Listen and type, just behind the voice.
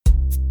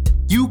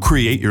You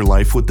create your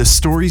life with the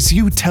stories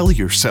you tell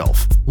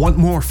yourself. Want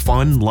more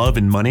fun, love,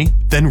 and money?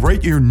 Then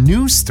write your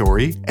new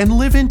story and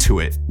live into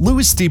it.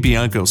 Louis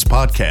DiBianco's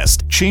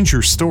podcast, Change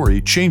Your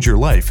Story, Change Your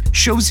Life,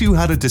 shows you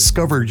how to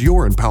discover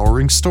your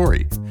empowering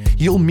story.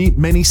 You'll meet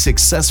many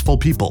successful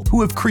people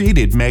who have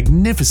created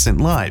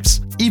magnificent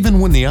lives, even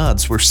when the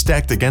odds were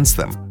stacked against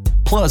them.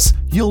 Plus,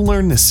 you'll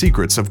learn the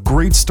secrets of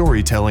great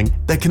storytelling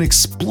that can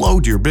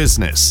explode your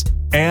business.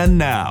 And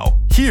now,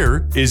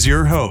 here is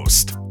your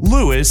host,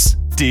 Louis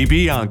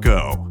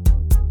DiBianco.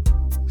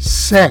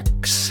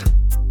 Sex.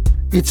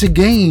 It's a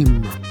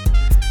game.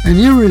 An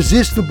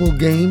irresistible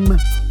game,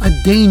 a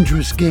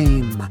dangerous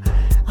game,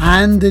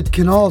 and it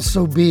can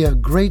also be a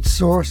great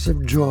source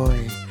of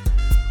joy.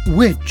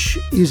 Which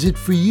is it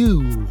for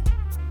you?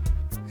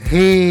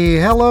 Hey,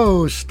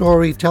 hello,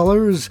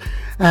 storytellers,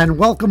 and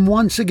welcome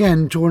once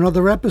again to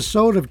another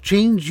episode of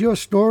Change Your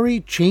Story,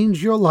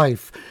 Change Your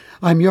Life.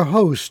 I'm your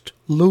host,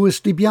 Louis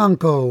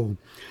DiBianco.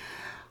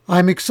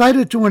 I'm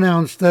excited to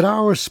announce that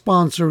our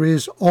sponsor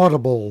is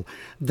Audible.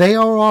 They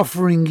are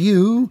offering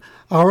you,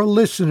 our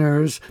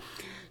listeners,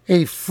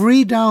 a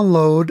free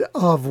download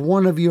of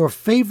one of your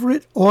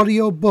favorite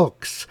audio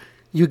books.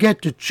 You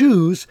get to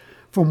choose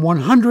from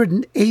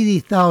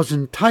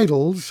 180,000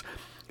 titles,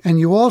 and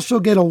you also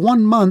get a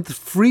 1-month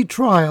free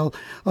trial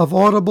of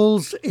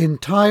Audible's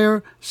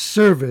entire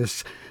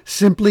service.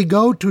 Simply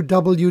go to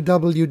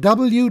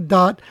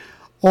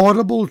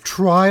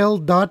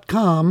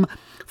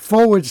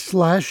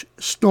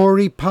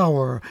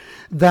www.audibletrial.com/storypower.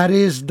 That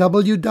is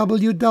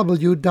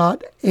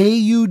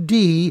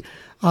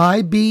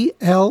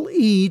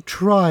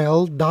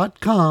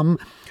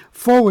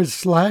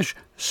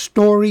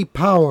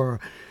www.audibletrial.com/storypower.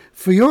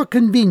 For your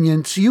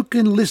convenience, you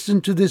can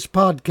listen to this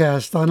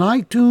podcast on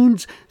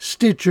iTunes,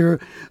 Stitcher,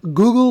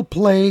 Google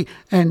Play,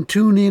 and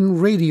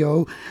TuneIn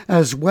Radio,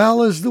 as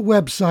well as the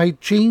website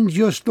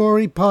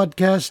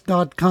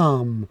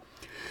changeyourstorypodcast.com.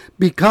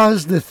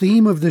 Because the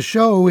theme of the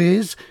show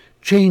is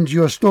Change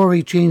Your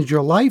Story, Change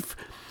Your Life,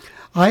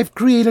 I've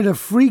created a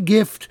free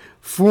gift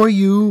for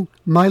you,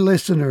 my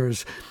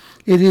listeners.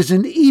 It is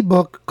an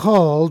ebook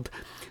called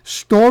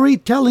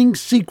Storytelling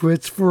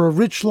Secrets for a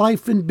Rich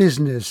Life in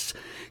Business.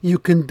 You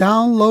can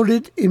download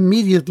it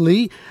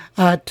immediately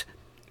at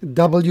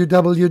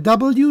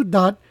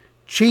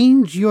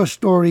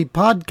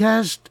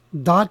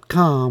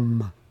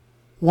www.changeyourstorypodcast.com.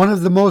 One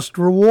of the most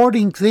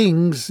rewarding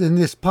things in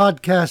this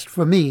podcast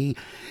for me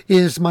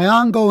is my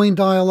ongoing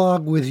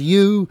dialogue with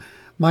you,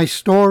 my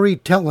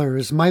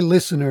storytellers, my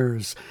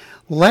listeners.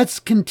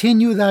 Let's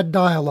continue that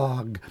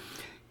dialogue.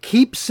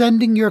 Keep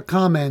sending your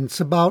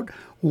comments about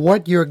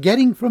what you're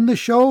getting from the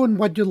show and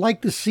what you'd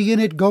like to see in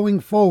it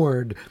going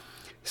forward.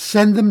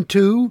 Send them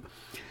to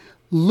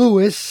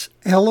Louis,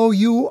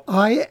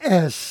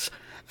 Louis,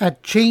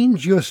 at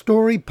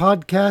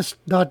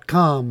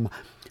changeyourstorypodcast.com.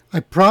 I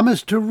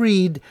promise to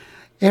read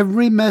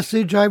every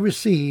message I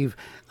receive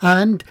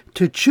and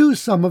to choose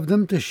some of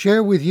them to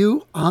share with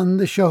you on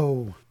the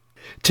show.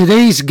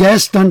 Today's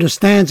guest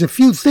understands a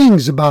few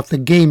things about the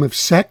game of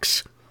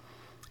sex.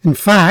 In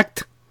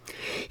fact,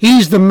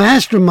 he's the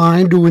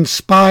mastermind who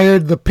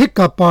inspired the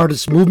pickup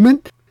artist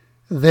movement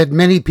that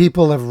many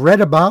people have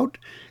read about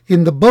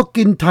in the book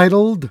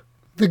entitled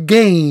The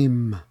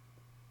Game.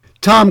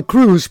 Tom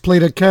Cruise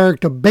played a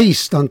character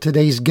based on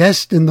today's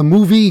guest in the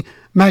movie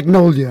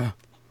Magnolia.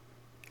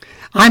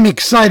 I'm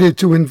excited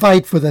to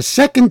invite for the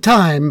second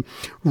time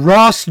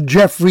Ross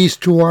Jeffries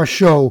to our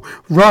show.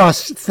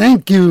 Ross,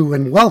 thank you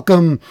and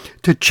welcome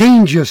to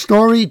Change Your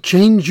Story,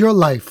 Change Your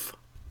Life.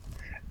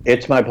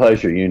 It's my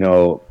pleasure. You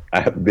know, I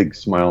have a big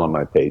smile on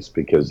my face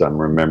because I'm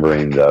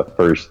remembering the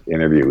first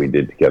interview we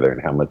did together and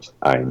how much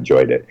I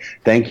enjoyed it.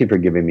 Thank you for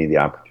giving me the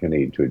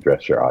opportunity to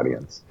address your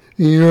audience.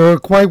 You're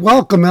quite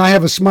welcome. And I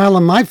have a smile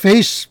on my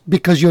face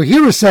because you're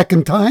here a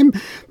second time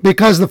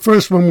because the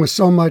first one was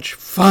so much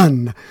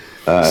fun.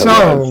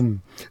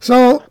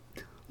 So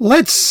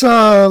let's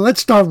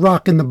start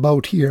rocking the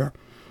boat here.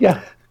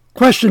 Yeah.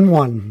 Question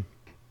 1.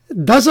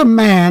 Does a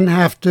man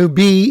have to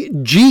be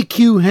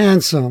GQ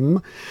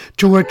handsome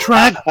to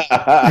attract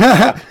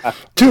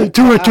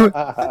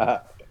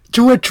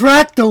to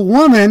attract a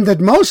woman that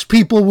most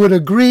people would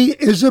agree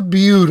is a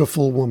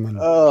beautiful woman?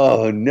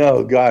 Oh,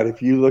 no, God,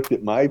 if you looked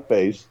at my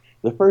face,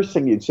 the first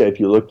thing you'd say if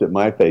you looked at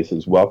my face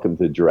is welcome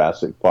to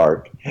Jurassic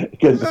Park,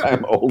 because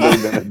I'm older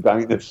than a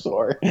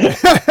dinosaur.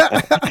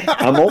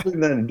 I'm older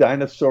than a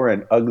dinosaur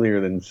and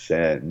uglier than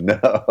sin.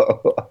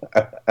 No.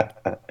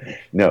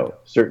 No,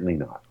 certainly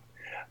not.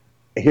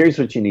 Here's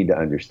what you need to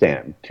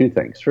understand. 2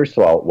 things. First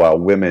of all, while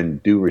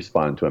women do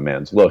respond to a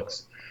man's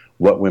looks,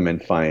 what women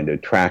find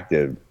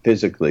attractive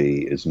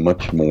physically is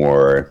much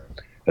more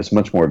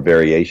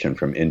variation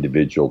from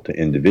individual to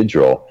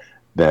individual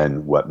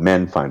than what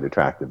men find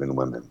attractive in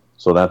women.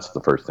 So that's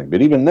the first thing.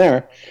 But even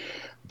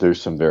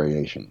there's some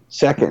variation.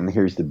 Second,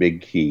 here's the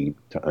big key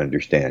to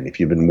understand. If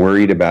you've been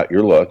worried about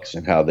your looks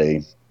and how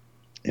they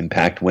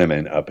impact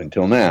women up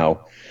until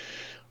now,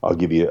 I'll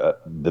give you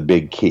the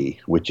big key,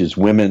 which is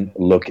women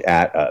look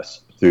at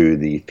us through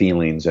the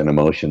feelings and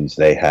emotions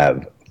they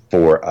have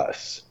for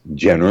us,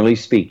 generally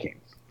speaking.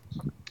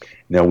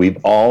 Now,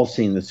 we've all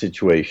seen the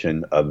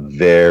situation of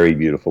very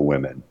beautiful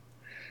women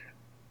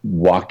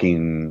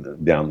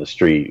walking down the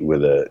street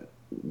with a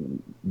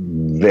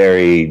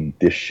very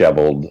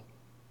disheveled,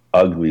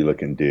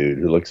 ugly-looking dude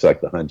who looks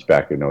like the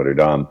Hunchback of Notre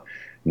Dame.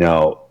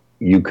 Now,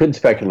 you could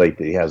speculate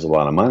that he has a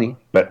lot of money,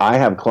 but I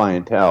have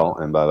clientele,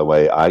 and by the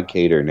way, I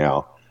cater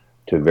now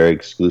to very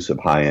exclusive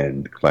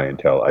high-end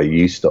clientele. I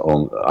used to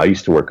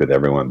work with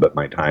everyone, but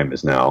my time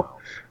is now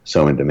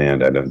so in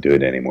demand I don't do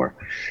it anymore.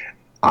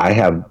 I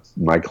have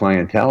my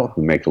clientele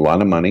who make a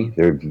lot of money.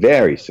 They're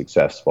very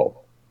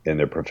successful in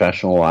their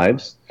professional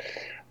lives,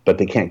 but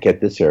they can't get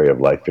this area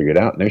of life figured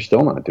out, and they're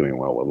still not doing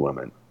well with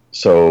women.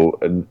 So,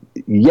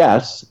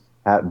 yes,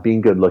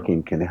 being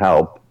good-looking can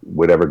help.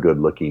 Whatever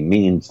good-looking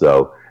means,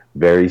 though,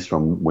 varies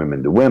from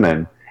women to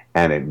women,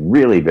 and it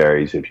really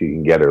varies if you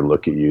can get her to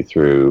look at you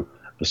through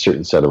a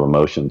certain set of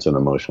emotions and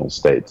emotional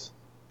states.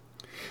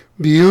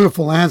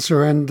 Beautiful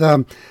answer. And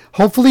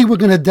hopefully we're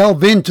going to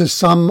delve into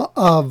some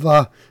of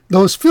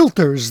those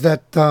filters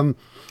that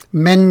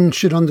men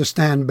should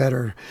understand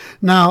better.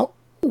 Now,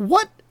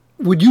 what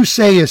would you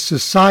say is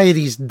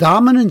society's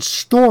dominant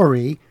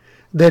story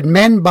that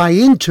men buy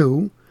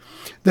into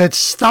that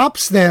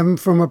stops them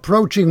from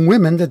approaching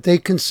women that they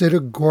consider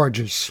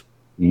gorgeous?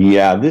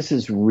 Yeah, this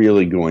is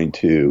really going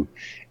to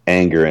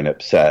anger and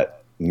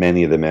upset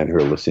many of the men who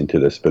are listening to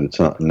this, but it's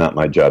not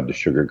my job to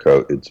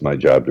sugarcoat. It's my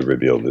job to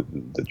reveal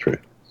the truth.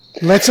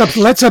 Let's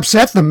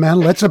upset them, man.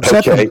 Let's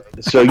upset them.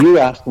 So you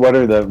asked what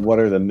are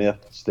the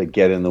myths that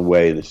get in the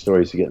way, the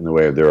stories that get in the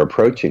way of their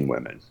approaching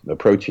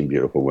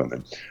beautiful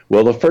women.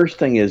 Well, the first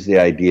thing is the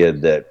idea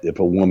that if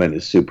a woman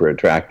is super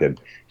attractive,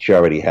 she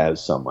already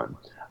has someone.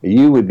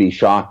 You would be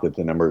shocked at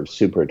the number of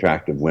super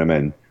attractive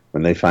women,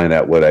 when they find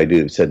out what I do,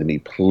 have said to me,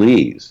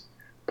 please,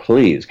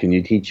 can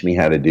you teach me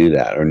how to do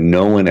that? Or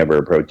no one ever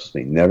approaches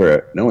me. No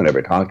one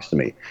ever talks to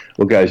me.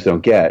 What guys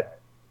don't get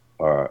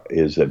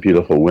is that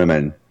beautiful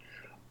women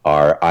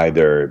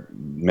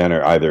men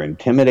are either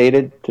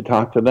intimidated to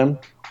talk to them,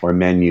 or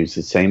men use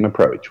the same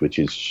approach, which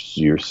is,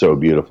 you're so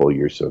beautiful,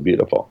 you're so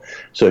beautiful.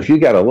 So if you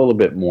got a little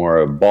bit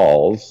more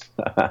balls,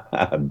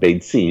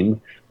 beitzim,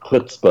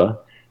 chutzpah,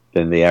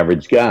 than the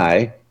average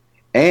guy,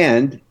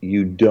 and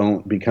you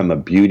don't become a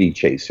beauty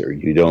chaser,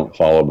 you don't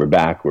fall over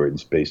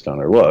backwards based on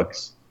her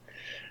looks,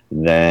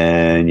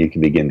 then you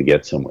can begin to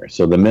get somewhere.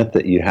 So the myth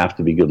that you have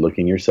to be good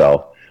looking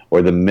yourself,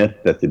 or the myth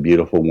that the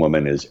beautiful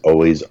woman is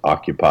always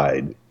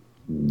occupied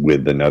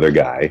with another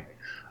guy,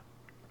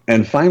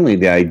 and finally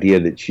the idea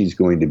that she's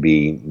going to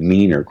be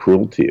mean or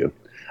cruel to you.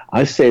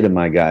 I say to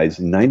my guys,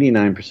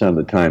 99% of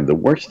the time, the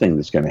worst thing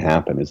that's going to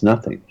happen is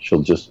nothing.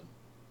 She'll just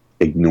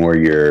ignore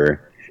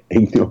your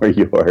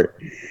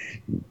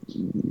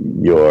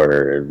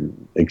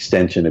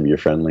extension of your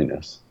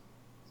friendliness.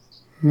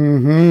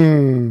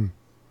 Mm-hmm.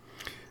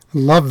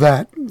 Love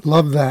that.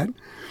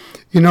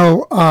 You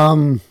know,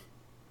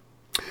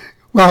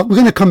 well, we're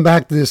going to come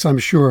back to this, I'm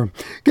sure.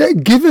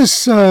 Give us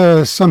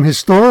some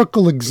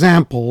historical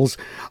examples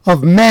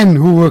of men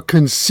who were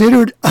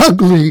considered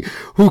ugly,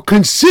 who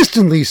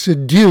consistently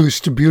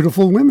seduced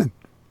beautiful women.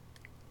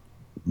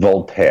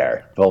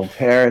 Voltaire,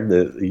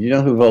 you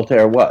know who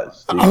Voltaire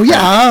was?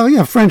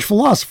 Yeah, French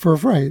philosopher,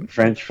 right?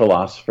 French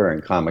philosopher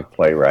and comic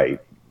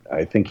playwright.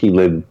 I think he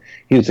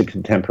was a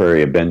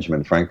contemporary of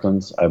Benjamin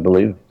Franklin's, I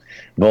believe.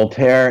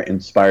 Voltaire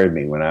inspired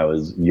me when I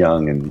was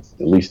young and,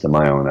 at least in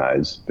my own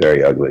eyes,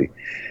 very ugly.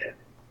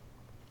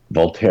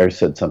 Voltaire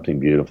said something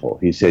beautiful.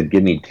 He said,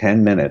 give me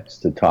 10 minutes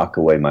to talk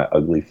away my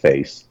ugly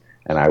face,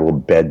 and I will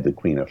bed the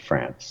Queen of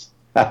France.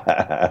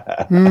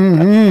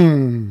 Mm-hmm.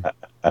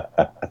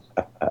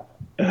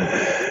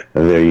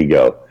 There you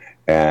go.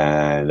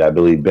 And I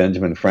believe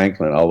Benjamin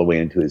Franklin, all the way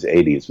into his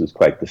 80s, was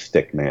quite the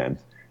stick man.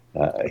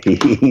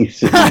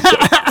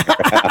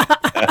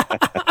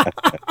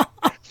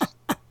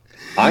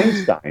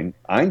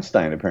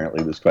 Einstein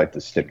apparently was quite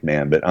the stick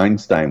man, but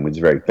Einstein was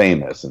very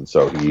famous, and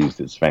so he used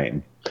his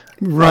fame.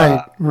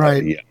 Right.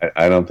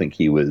 I don't think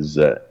he was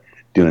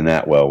doing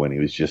that well when he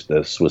was just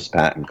a Swiss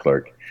patent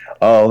clerk.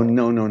 Oh,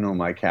 no,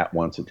 my cat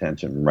wants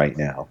attention right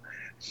now.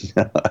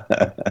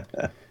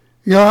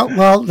 Yeah,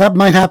 well, that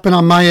might happen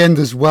on my end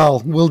as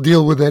well. We'll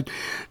deal with it.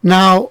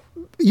 Now,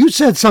 you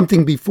said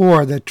something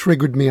before that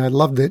triggered me. I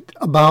loved it,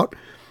 about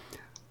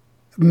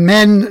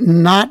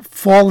men not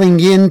falling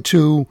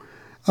into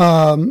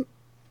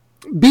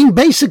being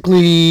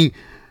basically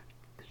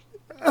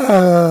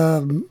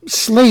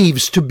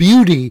slaves to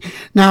beauty.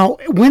 Now,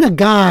 when a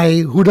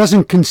guy who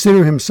doesn't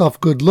consider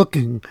himself good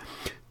looking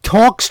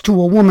talks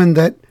to a woman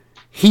that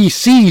he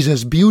sees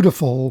as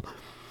beautiful,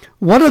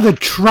 what are the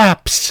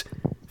traps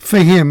for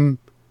him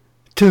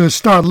to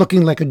start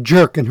looking like a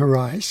jerk in her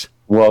eyes?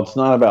 Well, it's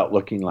not about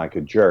looking like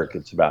a jerk.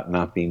 It's about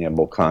not being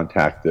able to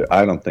contact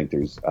I don't think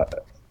there's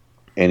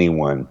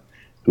anyone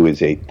who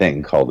is a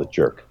thing called a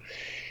jerk.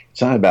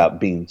 It's not about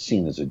being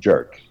seen as a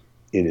jerk.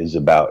 It is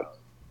about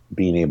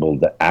being able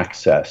to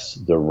access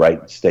the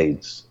right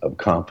states of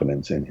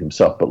confidence in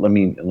himself. But let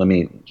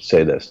me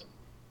say this.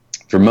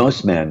 For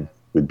most men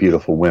with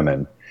beautiful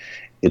women,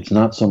 it's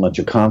not so much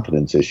a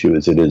confidence issue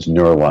as it is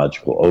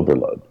neurological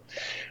overload.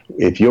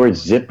 If your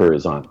zipper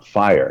is on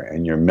fire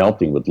and you're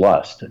melting with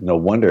lust, no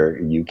wonder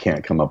you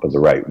can't come up with the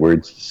right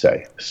words to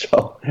say.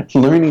 So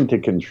learning to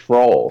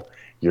control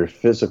your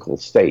physical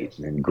state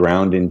and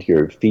ground into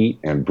your feet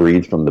and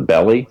breathe from the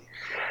belly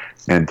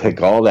and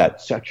take all that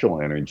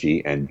sexual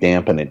energy and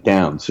dampen it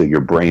down so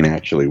your brain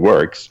actually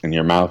works and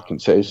your mouth can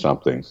say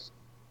something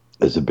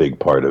is a big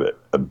part of it,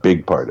 a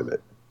big part of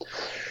it.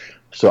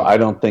 So I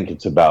don't think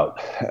it's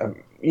about,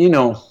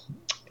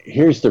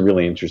 here's the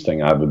really interesting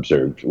thing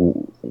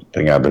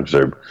I've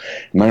observed.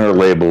 Men are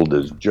labeled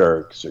as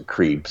jerks or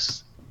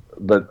creeps,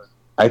 but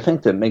I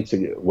think that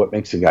what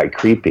makes a guy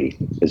creepy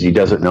is he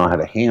doesn't know how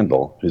to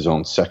handle his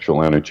own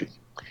sexual energy.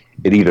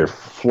 It either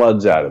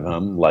floods out of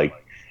him like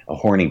a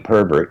horny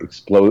pervert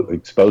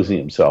exposing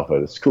himself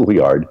at a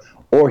schoolyard,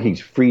 or he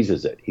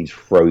freezes it. He's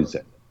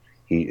frozen.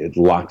 It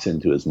locks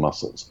into his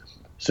muscles.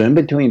 So in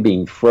between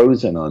being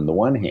frozen on the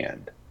one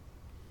hand,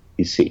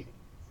 you see,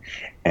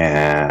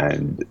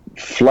 and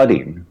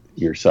flooding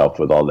yourself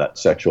with all that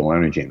sexual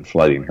energy and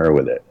flooding her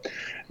with it,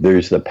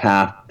 there's the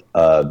path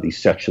of the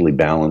sexually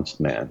balanced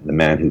man, the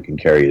man who can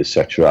carry his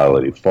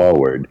sexuality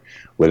forward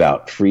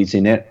without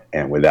freezing it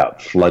and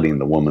without flooding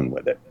the woman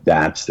with it.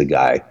 That's the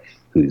guy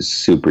who's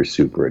super,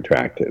 super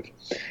attractive.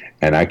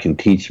 And I can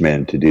teach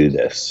men to do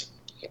this.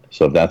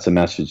 So if that's a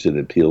message that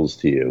appeals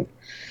to you,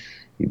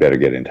 you better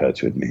get in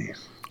touch with me.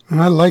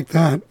 I like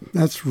that.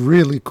 That's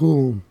really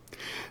cool.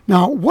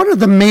 Now, what are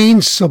the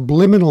main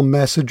subliminal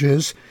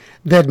messages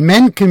that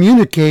men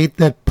communicate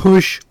that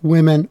push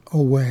women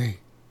away?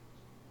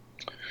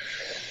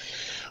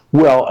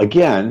 Well,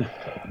 again,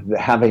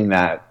 having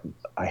that,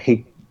 I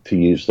hate to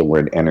use the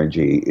word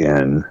energy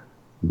in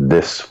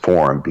this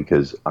form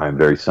because I'm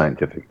very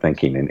scientific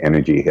thinking and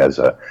energy has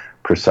a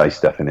precise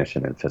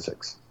definition in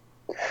physics.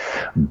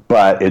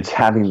 But it's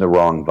having the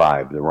wrong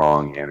vibe, the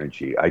wrong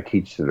energy. I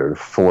teach that there are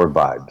 4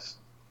 vibes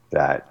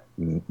that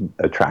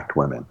attract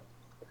women.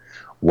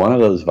 One of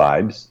those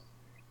vibes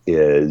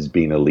is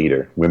being a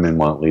leader. Women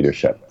want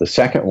leadership. The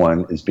second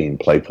one is being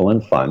playful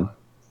and fun.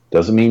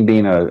 Doesn't mean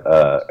being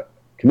a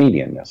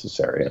comedian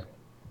necessarily.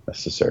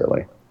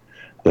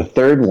 The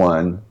third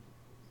one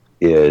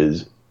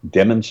is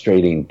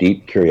demonstrating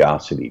deep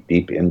curiosity,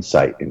 deep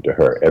insight into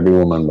her. Every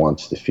woman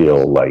wants to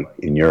feel like,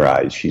 in your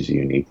eyes, she's a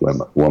unique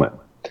woman.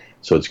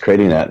 So it's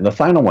creating that. And the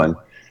final one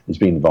is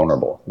being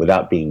vulnerable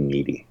without being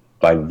needy.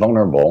 By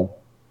vulnerable,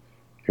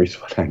 here's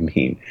what I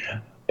mean.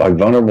 By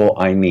vulnerable,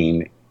 I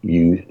mean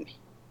you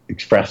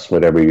express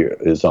whatever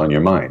is on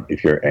your mind.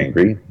 If you're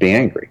angry, be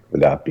angry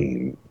without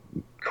being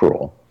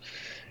cruel.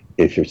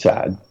 If you're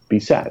sad, be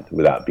sad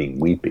without being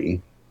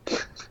weepy.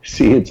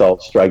 See, it's all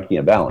striking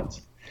a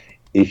balance.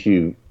 If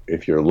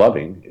you're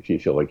loving, if you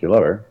feel like you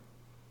love her,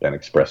 then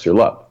express your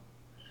love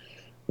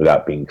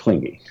without being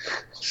clingy.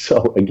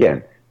 So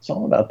again, it's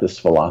all about this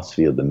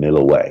philosophy of the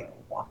middle way,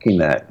 walking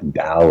that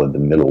Tao of the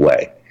middle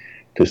way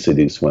to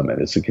seduce women.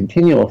 It's a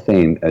continual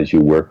theme as you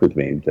work with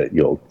me that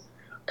you'll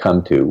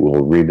come to,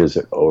 we'll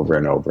revisit over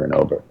and over and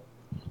over.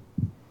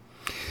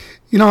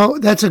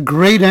 That's a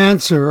great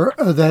answer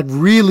that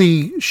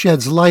really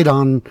sheds light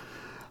on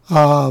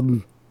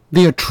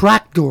the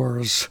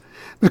attractors.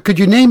 But could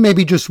you name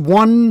maybe just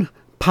one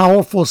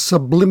powerful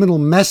subliminal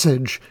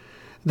message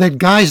that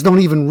guys don't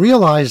even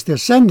realize they're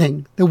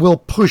sending that will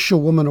push a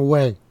woman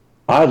away?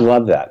 I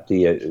love that.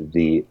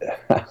 The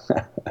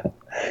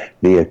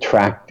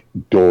attract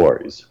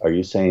doors. Are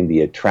you saying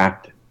the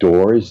attract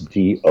doors?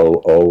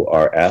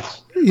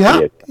 DOORS?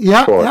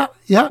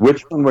 Yeah.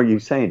 Which one were you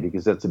saying?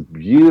 Because that's a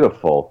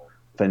beautiful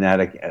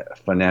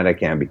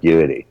phonetic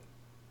ambiguity.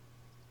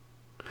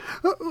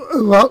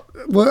 Well,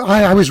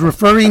 I was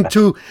referring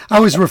to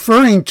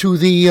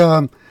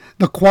the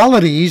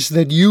qualities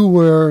that you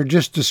were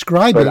just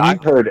describing. But I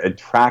heard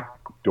attract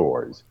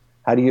doors.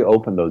 How do you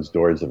open those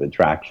doors of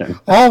attraction?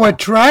 Oh,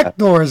 attract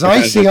doors.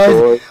 I see.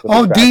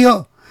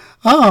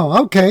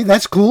 Oh, okay.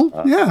 That's cool.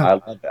 Yeah. I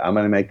love that. I'm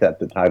going to make that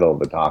the title of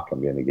the talk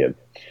I'm going to give.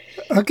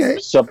 Okay.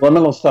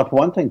 Subliminal stuff.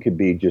 One thing could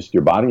be just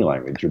your body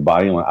language.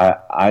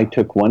 I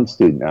took one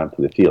student out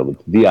to the field.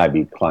 It's a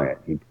VIB client.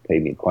 He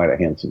paid me quite a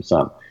handsome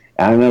sum.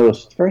 And I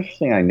noticed, the first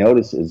thing I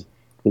noticed is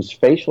his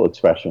facial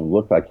expression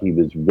looked like he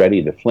was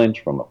ready to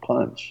flinch from a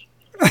punch.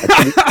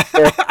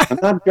 I'm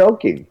not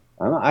joking.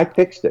 I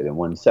fixed it in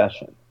one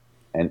session,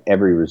 and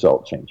every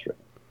result changed for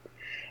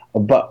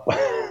him. But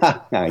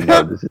I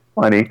know this is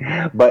funny,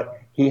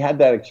 but he had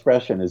that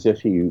expression as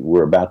if he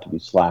were about to be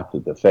slapped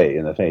in the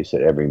face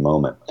at every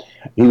moment.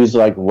 He was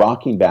like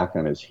rocking back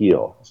on his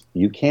heels.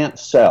 You can't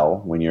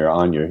sell when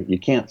you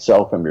can't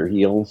sell from your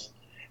heels,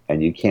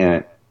 and you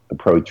can't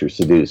approach or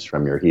seduce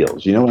from your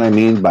heels. You know what I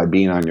mean by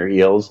being on your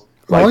heels?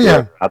 Like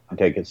you're about to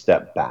take a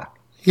step back.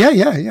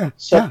 Yeah.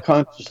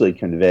 Subconsciously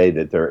convey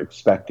that they're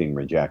expecting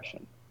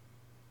rejection.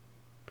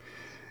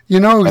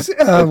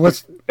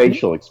 What's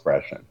facial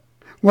expression?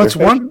 What's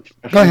one?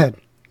 Go ahead.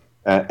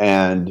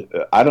 And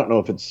I don't know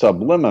if it's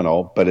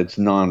subliminal, but it's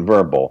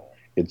nonverbal.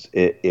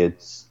 It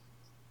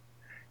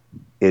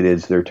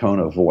is their tone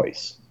of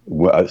voice.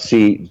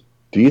 See,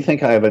 Do you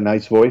think I have a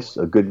nice voice,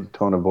 a good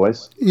tone of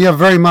voice? Yeah,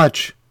 very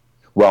much.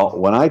 Well,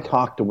 when I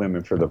talk to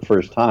women for the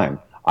first time,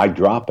 I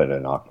drop it,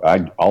 and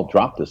I'll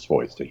drop this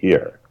voice to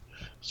here.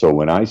 So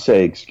when I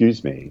say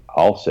excuse me,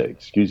 I'll say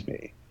excuse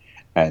me.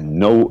 And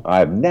no,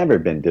 I've never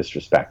been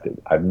disrespected.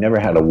 I've never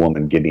had a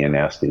woman give me a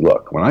nasty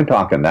look. When I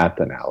talk in that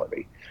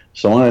tonality,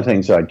 so one of the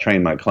things I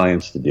train my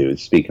clients to do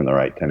is speak in the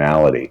right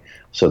tonality,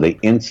 so they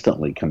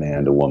instantly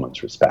command a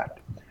woman's respect.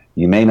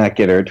 You may not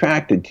get her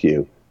attracted to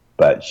you,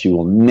 but she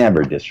will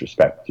never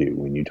disrespect you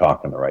when you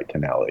talk in the right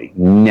tonality.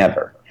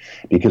 Never.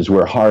 Because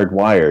we're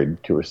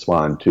hardwired to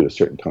respond to a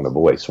certain tone of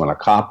voice. When a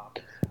cop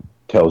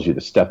tells you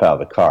to step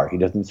out of the car, he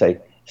doesn't say,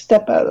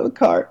 "Step out of the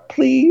car,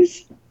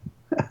 please."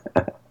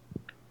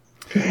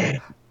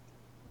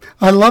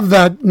 I love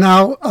that.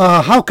 Now,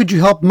 how could you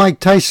help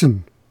Mike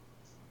Tyson?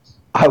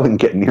 I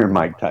wouldn't get near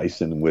Mike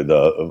Tyson with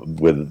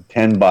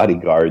 10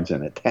 bodyguards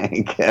and a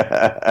tank.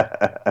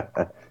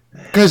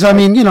 Because, I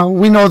mean,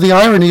 we know the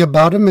irony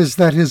about him is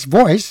that his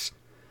voice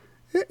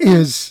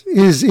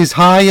is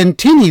high and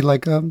teeny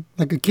like a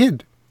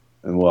kid.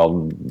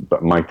 Well,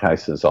 but Mike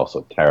Tyson is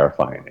also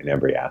terrifying in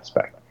every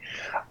aspect.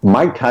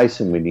 Mike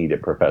Tyson would need a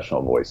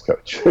professional voice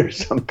coach.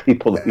 There's some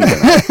people that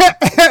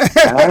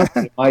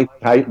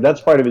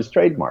that's part of his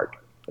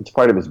trademark. It's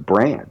part of his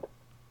brand.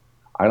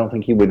 I don't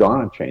think he would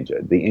want to change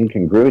it. The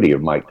incongruity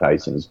of Mike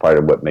Tyson is part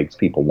of what makes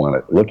people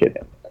want to look at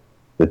him.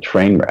 The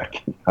train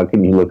wreck. How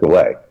can you look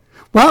away?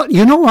 Well,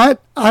 you know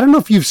what? I don't know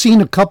if you've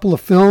seen a couple of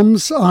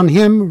films on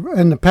him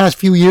in the past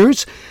few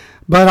years,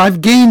 but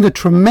I've gained a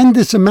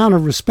tremendous amount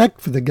of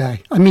respect for the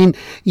guy. I mean,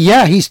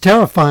 yeah, he's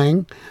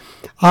terrifying,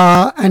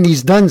 and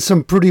he's done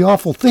some pretty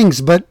awful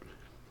things, but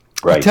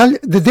right. I tell you,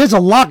 there's a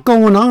lot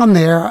going on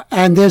there,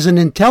 and there's an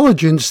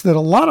intelligence that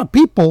a lot of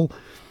people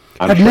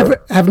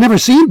have never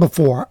seen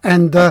before.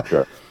 And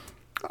Sure.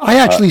 I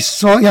actually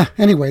saw,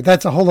 anyway,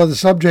 that's a whole other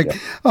subject.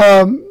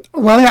 Yeah.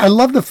 I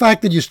love the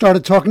fact that you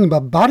started talking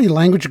about body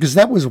language, because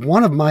that was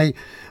one of my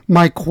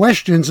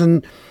questions.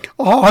 And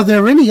are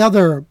there any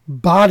other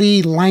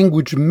body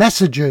language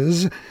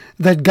messages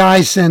that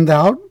guys send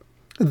out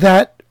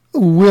that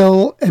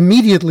will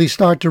immediately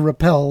start to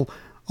repel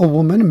a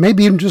woman,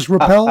 maybe even just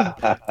repel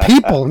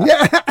people?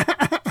 Yeah.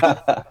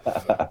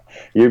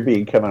 You're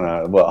being coming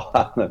out.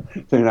 Well,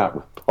 they're not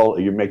repel.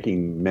 You're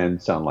making men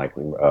sound like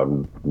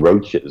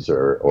roaches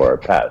or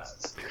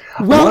pests.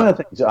 Well, one of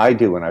the things I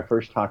do when I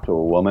first talk to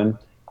a woman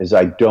is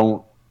I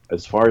don't,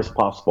 as far as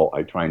possible,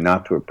 I try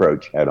not to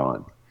approach head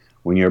on.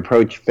 When you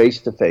approach face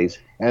to face,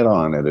 head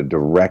on at a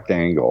direct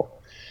angle,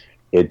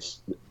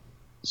 it's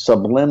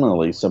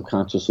subliminally,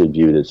 subconsciously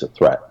viewed as a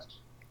threat.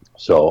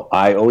 So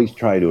I always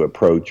try to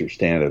approach or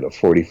stand at a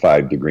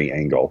 45-degree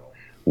angle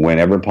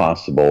whenever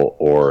possible,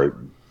 or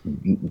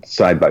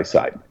side by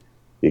side,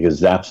 because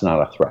that's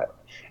not a threat.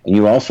 And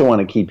you also want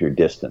to keep your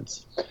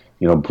distance.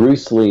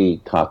 Bruce Lee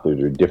taught that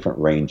there are different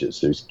ranges.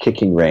 There's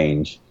kicking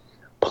range,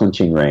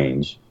 punching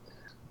range,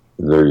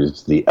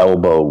 there's the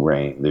elbow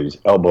range,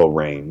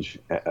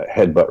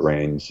 headbutt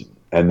range,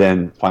 and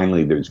then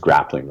finally there's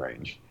grappling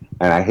range.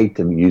 And I hate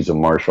to use a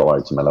martial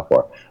arts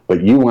metaphor,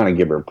 but you want to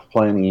give her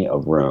plenty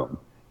of room.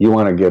 You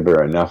want to give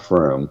her enough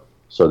room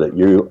so that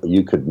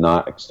you could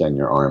not extend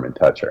your arm and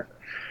touch her.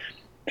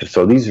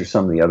 So these are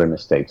some of the other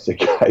mistakes that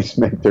guys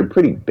make. They're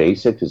pretty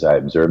basic as I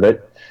observe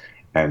it,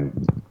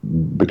 and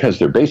because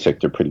they're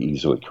basic, they're pretty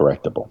easily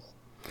correctable.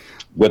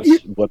 Go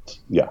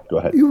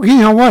ahead. You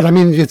know what? I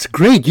mean, it's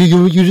great.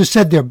 You just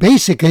said they're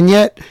basic, and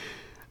yet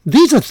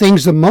these are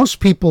things that most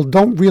people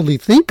don't really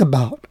think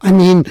about. I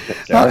mean,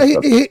 it's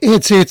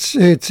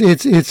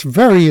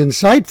very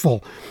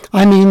insightful.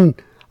 I mean,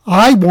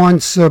 I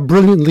once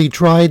brilliantly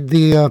tried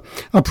the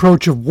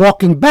approach of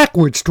walking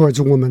backwards towards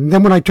a woman.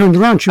 Then when I turned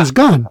around, she was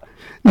gone.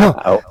 No.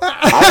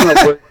 I don't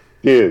know,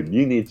 dude,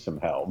 you need some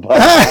help.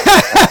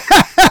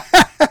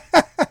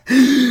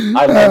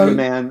 I love you,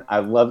 man. I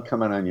love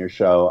coming on your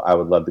show. I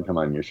would love to come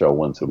on your show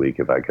once a week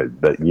if I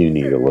could, but you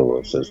need a little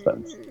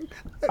assistance.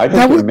 I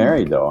think you're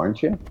married, though,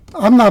 aren't you?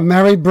 I'm not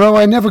married, bro.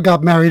 I never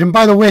got married. And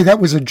by the way, that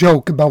was a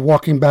joke about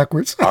walking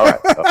backwards. All right.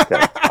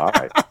 Okay. All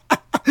right.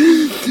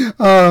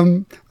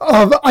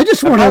 I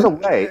just want to... By the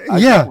way, I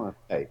just want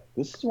to say,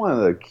 this is one of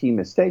the key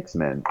mistakes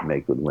men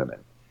make with women,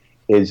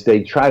 is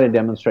they try to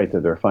demonstrate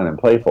that they're fun and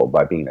playful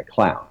by being a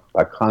clown.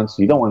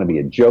 You don't want to be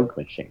a joke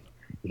machine.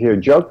 If you're a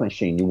joke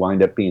machine, you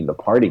wind up being the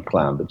party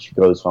clown, but she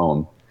goes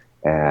home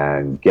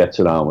and gets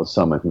it on with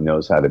someone who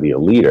knows how to be a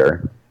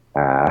leader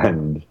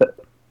and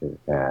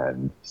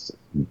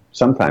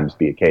sometimes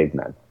be a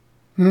caveman.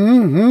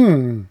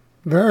 Mm-hmm.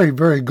 Very,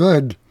 very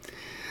good.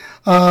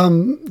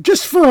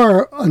 Just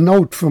for a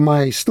note for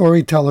my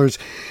storytellers,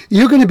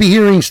 you're going to be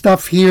hearing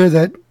stuff here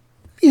that,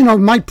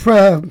 might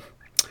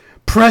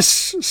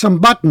press some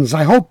buttons.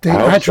 I hope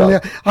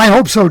I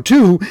hope so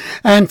too.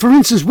 And for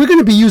instance, we're going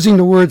to be using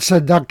the word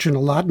seduction a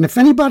lot. And if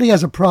anybody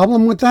has a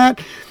problem with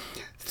that,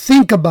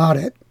 think about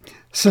it.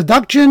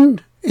 Seduction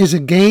is a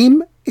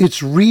game.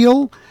 It's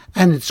real,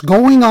 and it's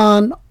going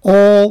on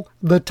all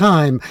the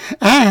time.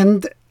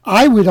 And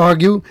I would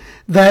argue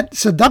that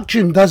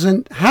seduction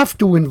doesn't have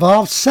to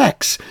involve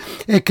sex.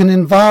 It can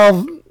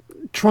involve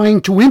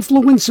trying to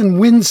influence and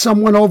win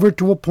someone over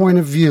to a point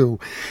of view.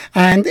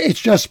 And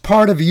it's just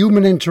part of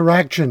human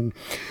interaction.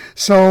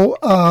 So,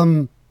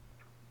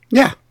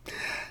 yeah.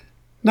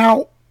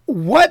 Now,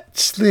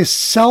 what's this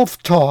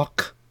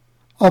self-talk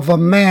of a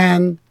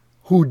man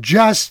who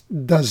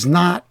just does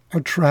not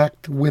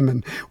attract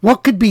women?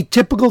 What could be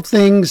typical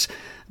things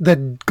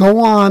that go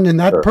on in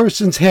that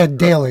person's head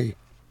daily?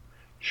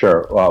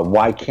 Sure.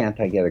 Why can't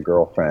I get a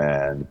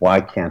girlfriend?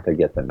 Why can't I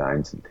get the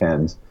 9s and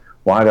 10s?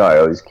 Why do I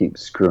always keep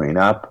screwing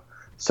up?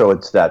 So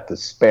it's that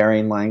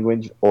despairing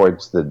language, or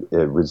it's the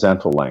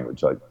resentful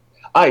language, like,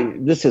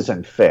 this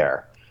isn't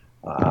fair.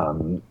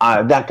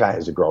 That guy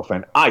has a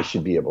girlfriend. I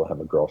should be able to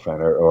have a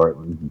girlfriend. Or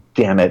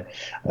damn it,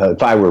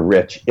 if I were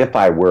rich, if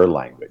I were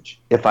language,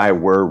 if I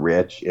were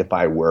rich, if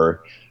I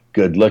were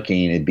good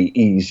looking, it'd be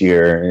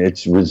easier.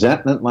 It's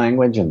resentment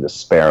language and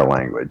despair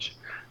language.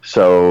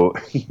 So,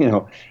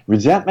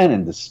 resentment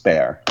and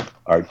despair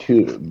are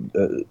two.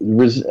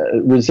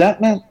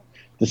 Resentment,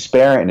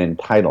 despair, and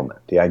entitlement.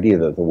 The idea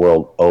that the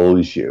world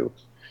owes you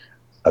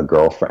a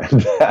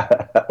girlfriend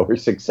or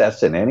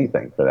success in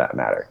anything for that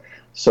matter.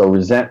 So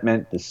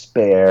resentment,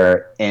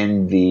 despair,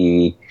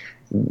 envy,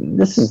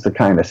 this is the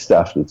kind of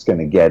stuff that's going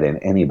to get in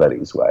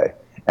anybody's way.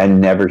 And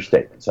never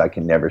statements, I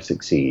can never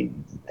succeed.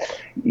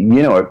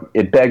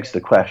 It begs the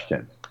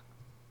question,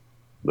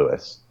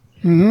 Louis,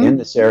 in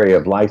this area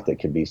of life that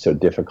can be so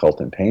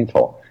difficult and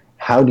painful,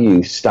 how do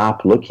you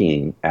stop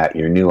looking at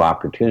your new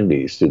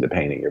opportunities through the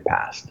pain of your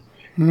past?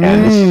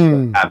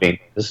 And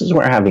this is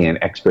where having an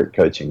expert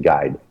coach and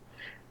guide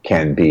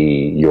can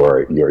be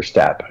your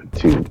step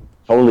to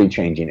totally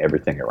changing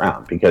everything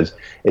around. Because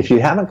if you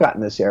haven't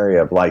gotten this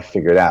area of life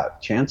figured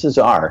out, chances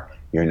are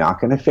you're not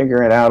going to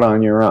figure it out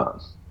on your own.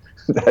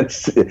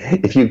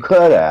 If you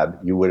could have,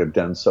 you would have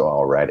done so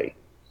already.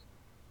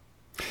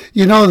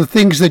 The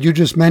things that you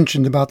just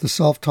mentioned about the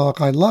self-talk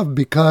I love,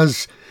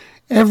 because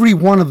every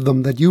one of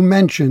them that you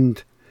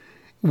mentioned,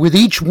 with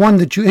each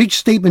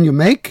statement you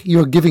make,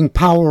 you're giving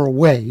power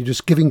away. You're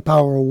just giving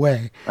power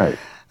away. Right.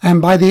 And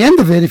by the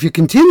end of it, if you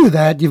continue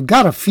that, you've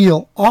got to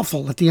feel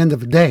awful at the end of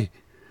the day.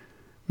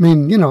 I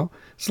mean,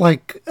 it's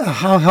like,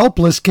 how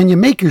helpless can you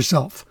make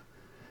yourself?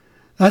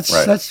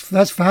 That's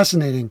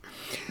fascinating.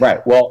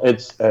 Right. Well,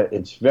 it's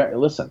very,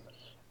 listen,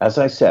 as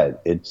I said,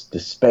 it's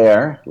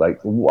despair. Like,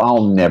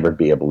 I'll never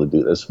be able to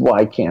do this.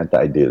 Why can't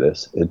I do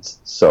this?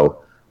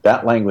 So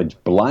that language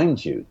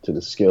blinds you to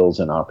the skills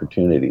and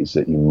opportunities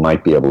that you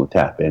might be able to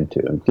tap into,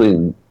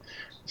 including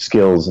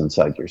skills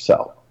inside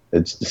yourself.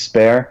 It's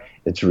despair.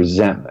 It's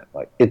resentment.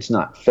 Like, it's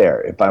not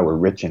fair. If I were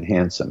rich and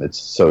handsome, it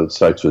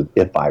starts with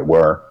if I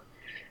were.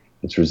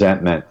 It's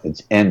resentment.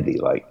 It's envy.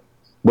 Like,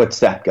 what's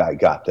that guy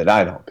got that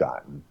I don't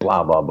got?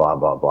 Blah, blah, blah,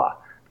 blah, blah.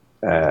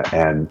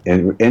 And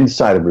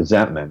inside of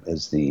resentment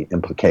is the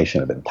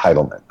implication of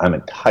entitlement. I'm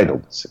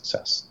entitled to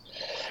success.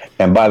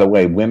 And by the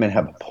way, women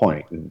have a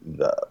point.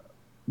 The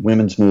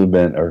women's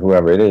movement or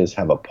whoever it is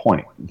have a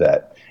point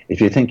that if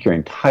you think you're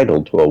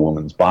entitled to a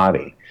woman's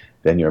body,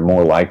 then you're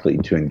more likely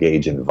to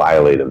engage in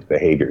violative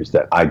behaviors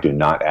that I do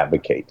not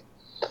advocate.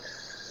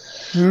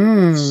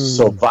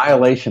 So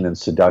violation and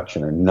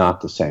seduction are not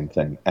the same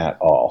thing at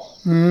all.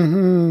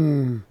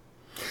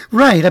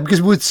 Right,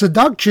 because with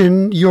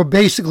seduction, you're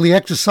basically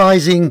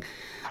exercising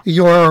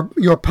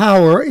your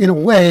power in a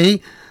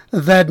way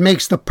that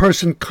makes the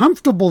person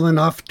comfortable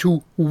enough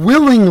to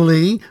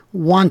willingly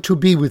want to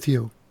be with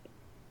you.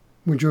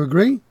 Would you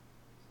agree?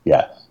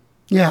 Yes.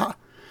 Yeah.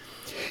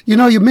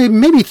 You made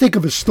me think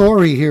of a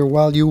story here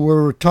while you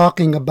were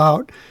talking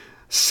about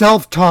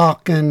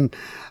self-talk and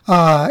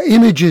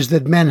images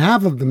that men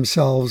have of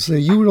themselves.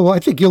 I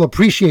think you'll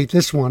appreciate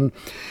this one.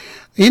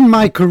 In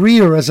my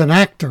career as an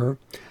actor,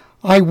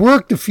 I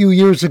worked a few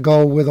years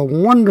ago with a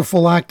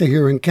wonderful actor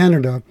here in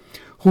Canada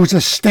who's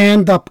a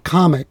stand-up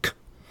comic.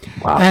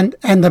 Wow.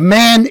 And the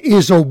man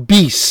is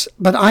obese,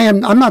 but I'm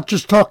not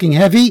just talking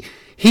heavy.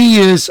 He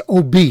is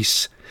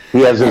obese.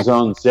 He has his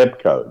own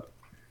zip code.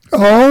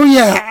 Oh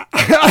yeah.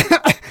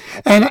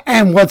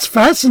 and what's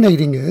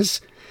fascinating is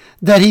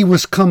that he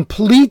was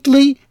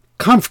completely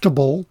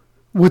comfortable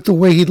with the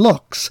way he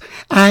looks.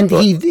 And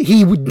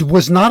he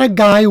was not a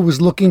guy who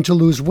was looking to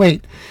lose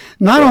weight.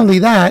 Not only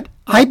that,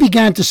 I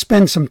began to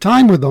spend some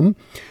time with him,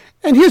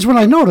 and here's what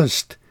I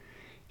noticed.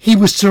 He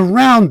was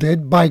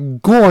surrounded by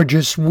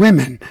gorgeous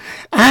women.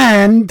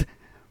 And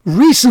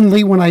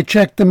recently, when I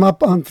checked him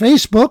up on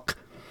Facebook,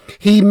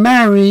 he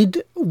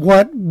married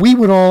what we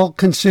would all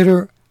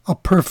consider a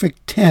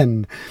perfect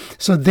 10.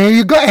 So there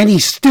you go. And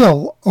he's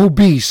still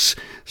obese.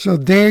 So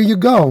there you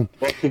go.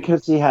 Well,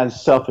 because he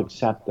has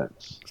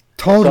self-acceptance.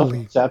 Totally.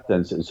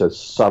 Self-acceptance is a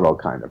subtle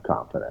kind of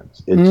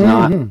confidence. It's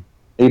not,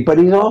 but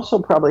he also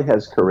probably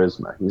has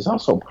charisma. He's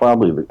also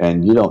probably,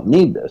 and you don't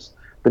need this,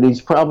 but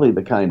he's probably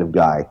the kind of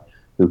guy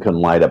who can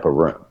light up a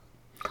room.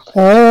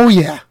 Oh,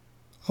 yeah.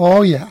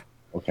 Oh, yeah.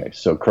 Okay,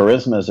 so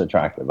charisma is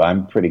attractive.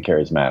 I'm pretty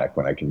charismatic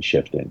when I can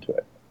shift into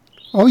it.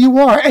 Oh, you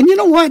are. And you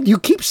know what? You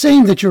keep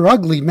saying that you're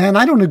ugly, man.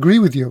 I don't agree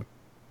with you.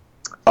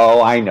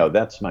 Oh, I know.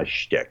 That's my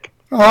shtick.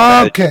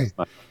 Okay.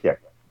 My shtick.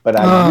 But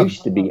I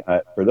used to be,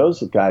 for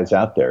those guys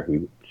out there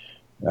who,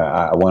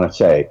 I want to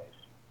say,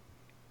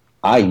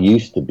 I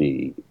used to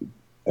be,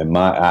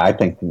 I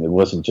think it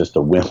wasn't just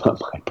a whim on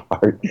my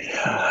part.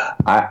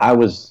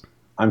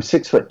 I'm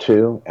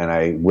 6'2", and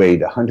I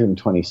weighed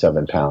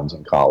 127 pounds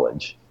in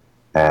college.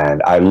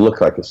 And I looked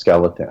like a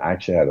skeleton. I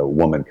actually had a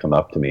woman come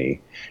up to me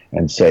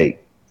and say,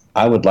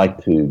 I would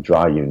like to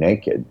draw you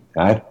naked.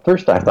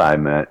 First I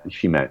thought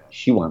she meant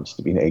she wants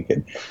to be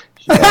naked.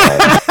 And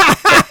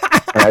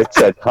I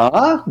said,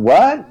 huh?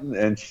 What?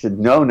 And she said,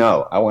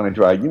 no, I want to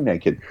draw you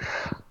naked.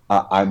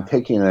 I'm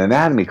taking an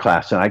anatomy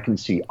class, and I can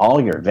see all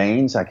your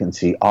veins. I can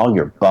see all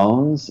your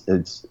bones.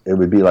 It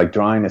would be like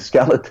drawing a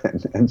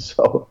skeleton. And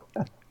so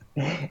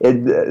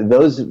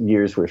those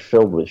years were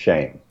filled with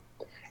shame.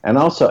 And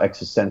also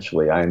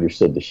existentially, I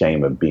understood the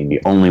shame of being the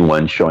only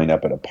one showing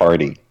up at a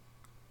party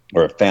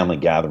or a family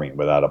gathering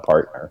without a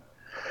partner.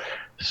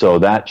 So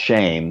that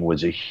shame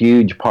was a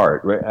huge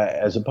part,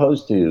 as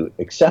opposed to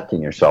accepting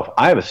yourself.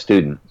 I have a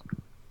student.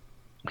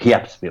 He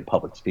happens to be a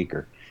public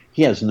speaker.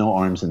 He has no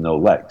arms and no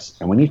legs.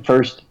 And when he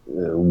first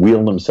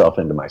wheeled himself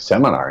into my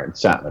seminar and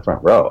sat in the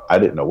front row, I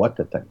didn't know what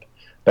to think.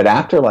 But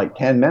after like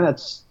 10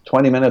 minutes,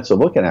 20 minutes of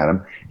looking at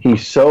him, he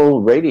so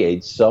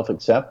radiates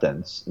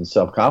self-acceptance and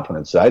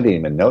self-confidence that I didn't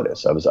even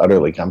notice. I was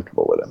utterly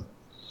comfortable with him.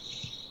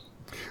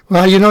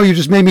 Well, you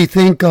just made me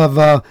think of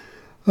the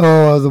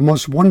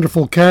most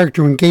wonderful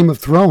character in Game of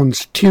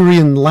Thrones,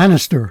 Tyrion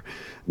Lannister,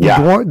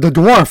 the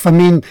dwarf. I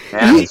mean,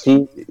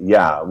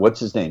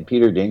 what's his name?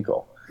 Peter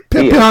Dinklage.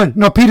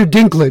 Peter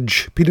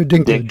Dinklage. Peter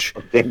Dinklage.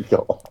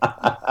 Dinklage.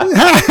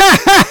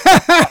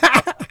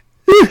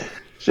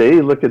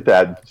 See, look at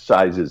that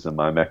sizism.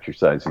 I'm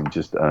exercising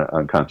just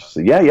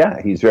unconsciously.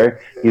 Yeah. He's got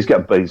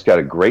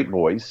a great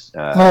voice,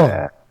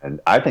 and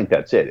I think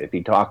that's it. If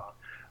he talked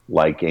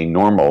like a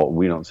normal,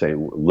 we say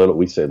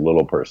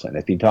little person.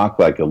 If he talked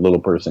like a little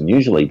person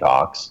usually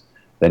talks,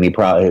 then he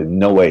probably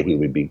no way he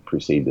would be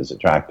perceived as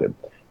attractive.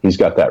 He's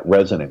got that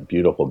resonant,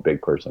 beautiful,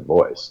 big person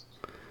voice.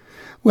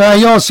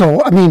 Well,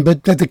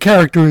 but the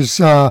character is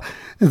the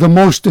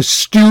most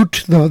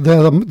astute,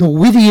 the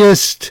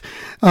wittiest,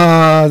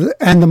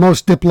 and the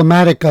most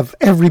diplomatic of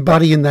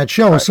everybody in that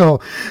show. Right.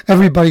 So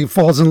everybody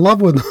falls in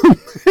love with him.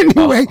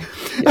 Anyway,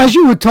 as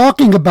you were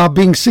talking about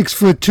being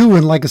 6'2"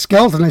 and like a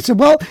skeleton, I said,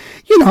 well,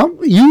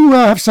 you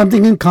have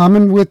something in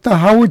common with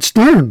Howard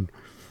Stern.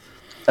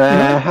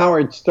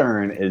 Howard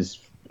Stern is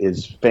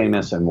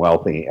famous and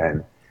wealthy,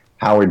 and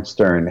Howard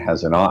Stern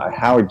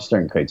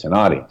creates an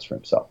audience for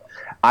himself.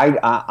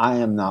 I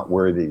am not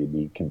worthy to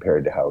be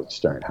compared to Howard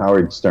Stern.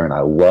 Howard Stern,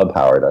 I love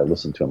Howard. I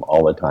listen to him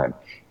all the time.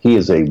 He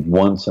is a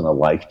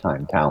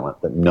once-in-a-lifetime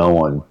talent that no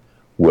one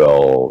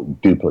will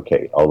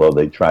duplicate, although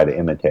they try to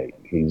imitate.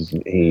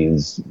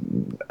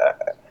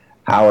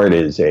 Howard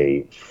is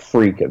a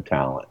freak of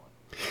talent.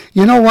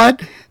 You know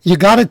what? You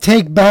got to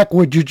take back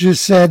what you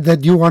just said,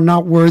 that you are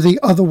not worthy.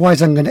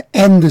 Otherwise, I'm going to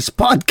end this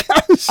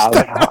podcast.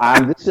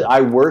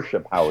 I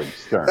worship Howard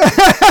Stern.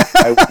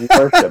 I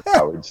worship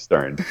Howard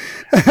Stern.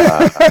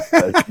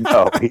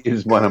 No, he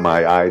is one of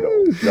my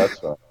idols.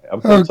 That's right.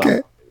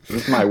 Okay.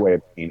 This is my way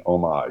of paying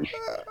homage.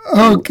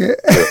 Okay.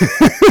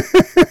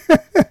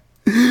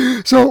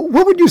 So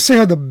what would you say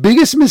are the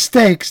biggest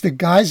mistakes that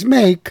guys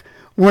make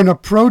when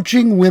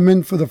approaching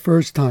women for the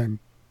first time?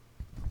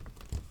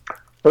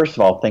 First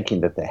of all,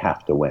 thinking that they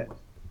have to win,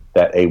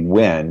 that a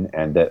win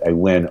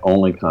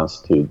only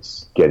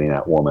constitutes getting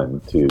that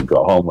woman to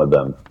go home with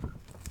them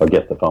or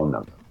get the phone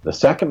number. The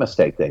second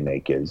mistake they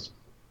make is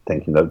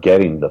thinking that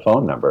getting the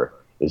phone number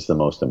is the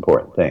most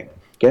important thing.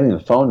 Getting the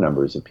phone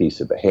number is a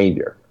piece of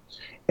behavior.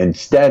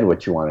 Instead,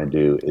 what you want to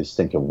do is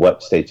think of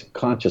what states of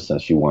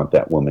consciousness you want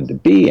that woman to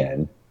be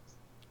in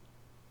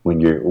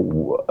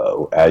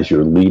as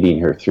you're leading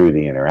her through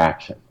the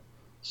interaction.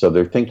 So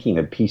they're thinking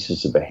of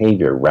pieces of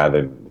behavior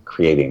rather than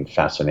creating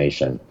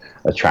fascination,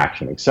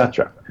 attraction,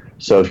 etc.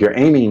 So if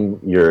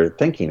you're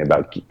thinking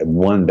about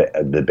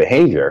the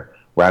behavior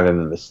rather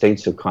than the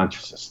states of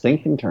consciousness.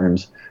 Think in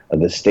terms of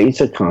the states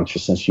of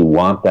consciousness you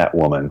want that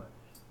woman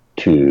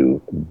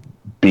to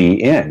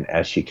be in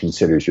as she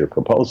considers your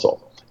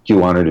proposal. Do you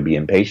want her to be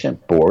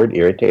impatient, bored,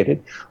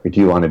 irritated, or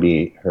do you want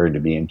her to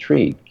be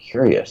intrigued,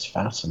 curious,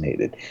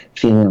 fascinated,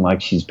 feeling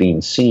like she's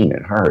being seen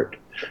and heard?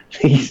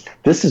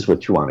 This is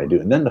what you want to do.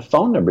 And then the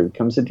phone number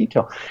becomes a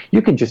detail.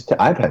 You can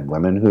I've had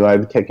women who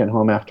I've taken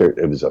home after,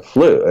 it was a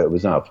fluke. It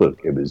was not a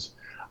fluke. It was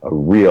a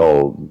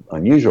real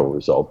unusual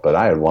result. But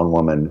I had one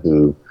woman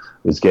who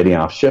was getting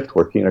off shift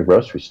working at a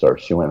grocery store.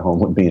 She went home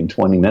with me in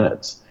 20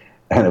 minutes.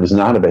 And it was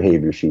not a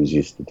behavior she was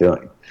used to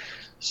doing.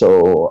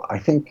 So I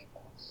think,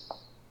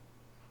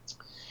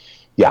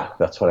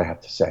 that's what I have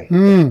to say.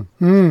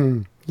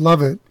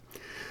 Love it.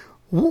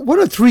 What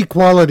are 3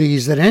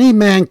 qualities that any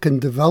man can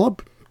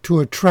develop to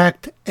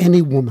attract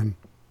any woman?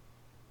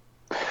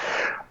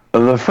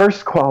 The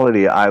first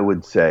quality I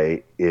would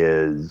say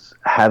is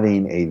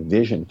having a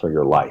vision for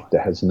your life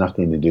that has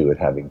nothing to do with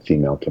having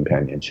female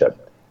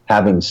companionship.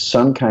 Having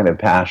some kind of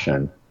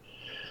passion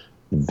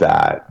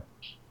that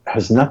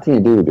has nothing to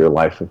do with your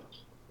life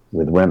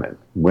with women.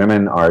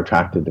 Women are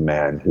attracted to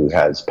man who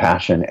has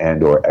passion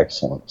and or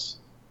excellence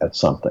at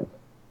something.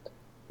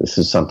 This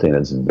is something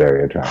that's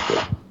very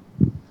attractive.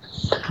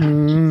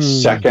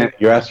 Second,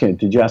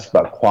 did you ask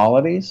about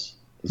qualities?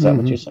 Is that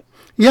what you said?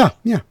 Yeah.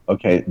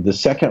 Okay, the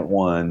second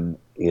one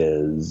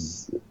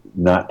is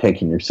not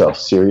taking yourself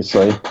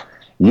seriously.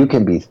 You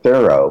can be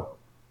thorough,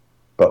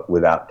 but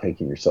without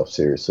taking yourself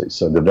seriously.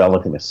 So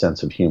developing a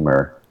sense of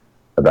humor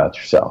about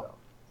yourself.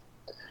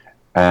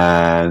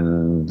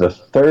 And the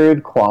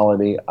third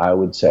quality, I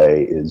would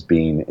say, is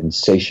being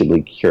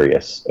insatiably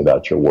curious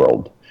about your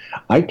world.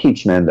 I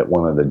teach men that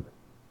one of the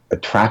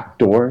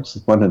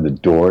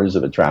doors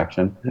of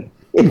attraction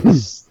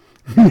is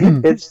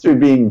it's through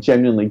being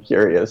genuinely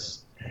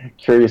curious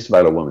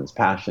about a woman's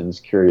passions,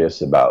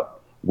 curious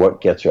about what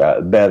gets her out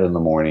of bed in the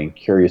morning,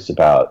 curious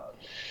about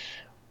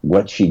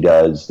what she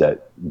does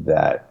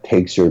that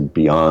takes her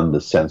beyond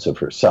the sense of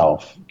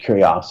herself.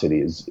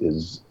 Curiosity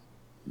is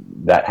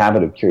that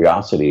habit of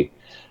curiosity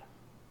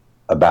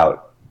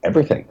about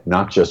everything,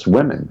 not just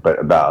women, but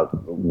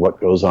about what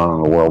goes on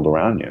in the world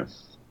around you.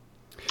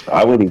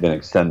 I would even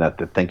extend that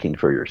to thinking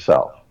for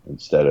yourself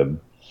instead of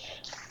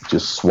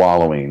just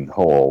swallowing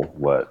whole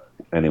what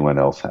anyone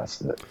else has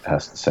to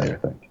say or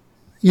think.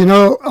 You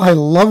know, I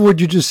love what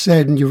you just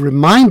said, and you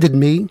reminded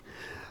me,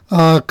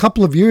 a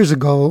couple of years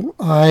ago,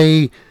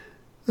 I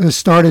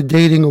started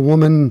dating a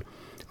woman,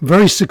 a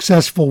very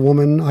successful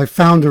woman. I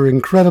found her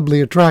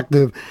incredibly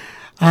attractive.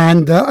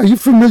 And are you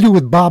familiar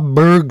with Bob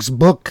Berg's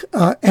book,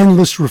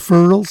 Endless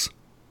Referrals?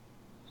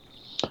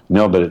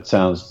 No, but it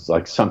sounds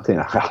like something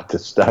I have to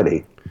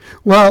study.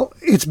 Well,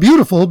 it's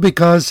beautiful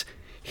because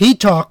he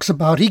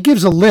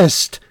gives a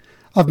list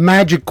of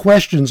magic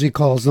questions, he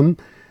calls them,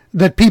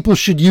 that people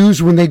should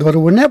use when they go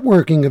to a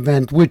networking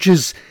event, which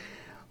is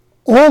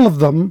all of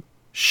them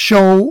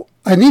show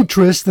an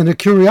interest and a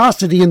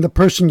curiosity in the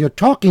person you're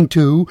talking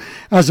to,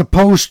 as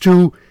opposed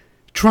to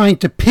trying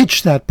to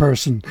pitch that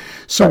person.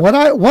 So what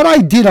I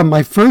did on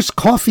my first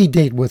coffee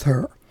date with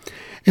her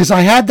is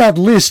I had that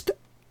list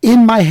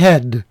in my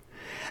head,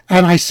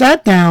 and I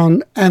sat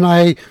down and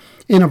I,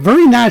 in a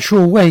very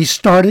natural way,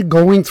 started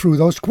going through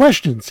those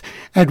questions.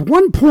 At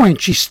one point,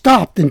 she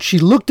stopped and she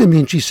looked at me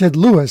and she said,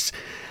 "Louis,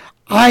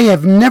 I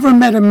have never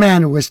met a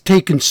man who has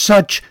taken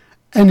such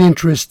an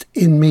interest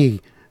in me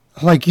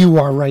like you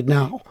are right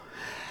now."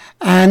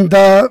 And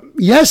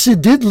yes,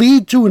 it did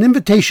lead to an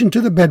invitation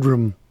to the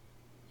bedroom.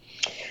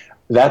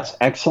 That's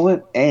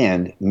excellent.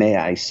 And may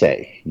I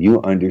say,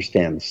 you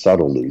understand the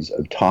subtleties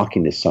of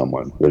talking to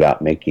someone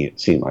without making it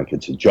seem like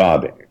it's a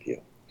job interview.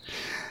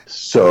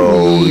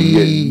 So,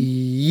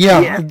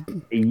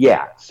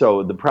 yeah.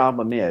 So the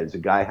problem is a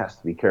guy has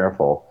to be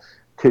careful.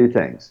 Two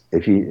things.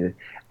 If you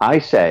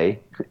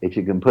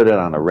can put it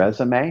on a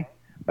resume,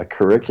 a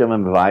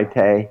curriculum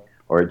vitae,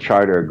 or a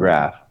charter or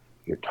graph,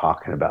 you're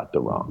talking about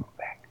the wrong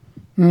thing.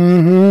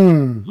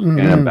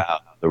 And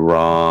about the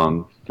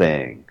wrong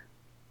thing.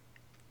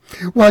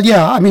 Well,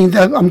 yeah, I mean,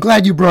 I'm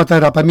glad you brought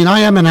that up. I mean,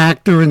 I am an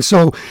actor, and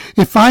so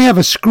if I have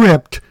a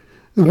script,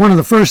 one of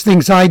the first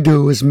things I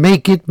do is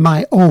make it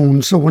my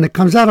own. So when it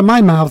comes out of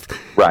my mouth,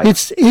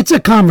 it's a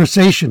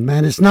conversation,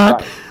 man. It's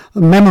not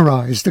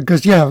memorized.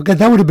 Because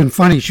that would have been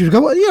funny. She'd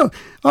go, "Well,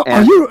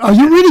 are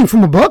you reading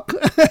from a book?"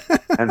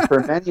 And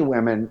for many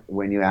women,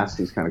 when you ask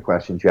these kind of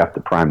questions, you have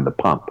to prime the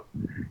pump.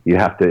 You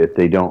have to, if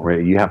they don't,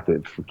 you have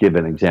to give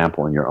an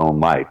example in your own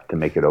life to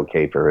make it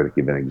okay for her to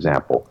give an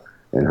example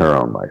in her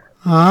own life.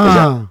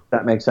 Does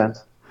that make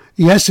sense?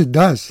 Yes, it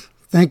does.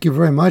 Thank you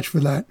very much for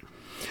that.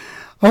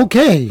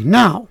 Okay,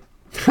 now,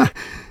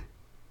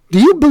 do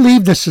you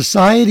believe the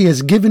society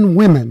has given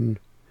women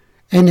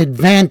an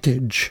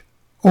advantage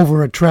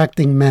over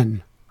attracting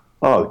men?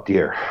 Oh,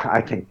 dear.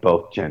 I think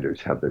both genders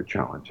have their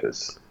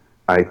challenges.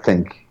 I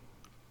think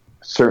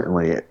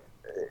certainly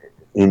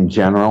in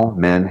general,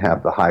 men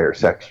have the higher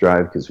sex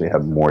drive because we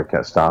have more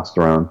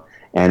testosterone.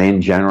 And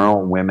in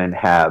general, women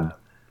have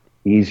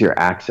easier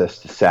access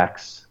to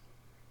sex.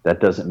 That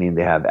doesn't mean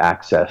they have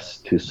access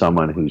to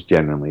someone who's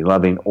genuinely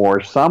loving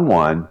or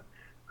someone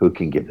who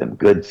can give them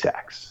good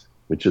sex,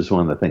 which is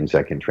one of the things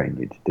I can train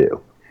you to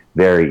do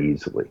very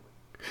easily.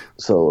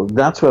 So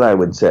that's what I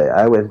would say.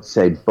 I would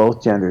say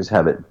both genders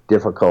have it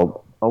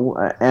difficult.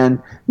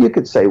 And you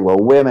could say, well,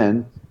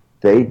 women,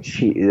 they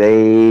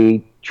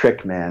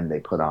trick men. They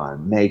put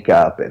on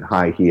makeup and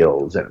high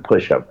heels and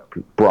push-up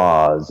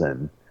bras,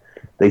 and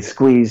they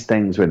squeeze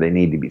things where they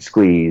need to be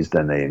squeezed,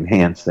 and they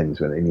enhance things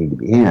where they need to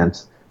be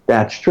enhanced.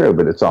 That's true,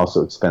 but it's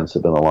also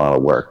expensive and a lot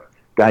of work.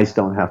 Guys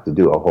don't have to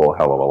do a whole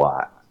hell of a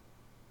lot.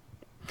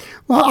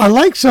 Well, I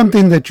like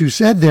something that you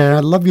said there.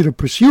 I'd love you to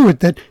pursue it.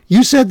 That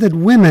you said that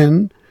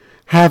women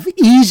have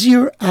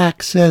easier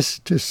access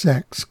to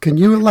sex. Can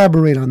you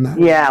elaborate on that?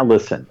 Yeah,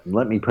 listen,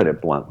 let me put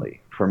it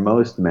bluntly. For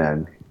most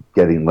men,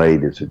 getting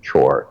laid is a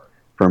chore.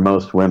 For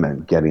most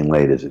women, getting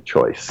laid is a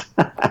choice.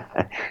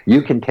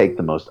 You can take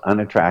the most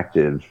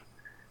unattractive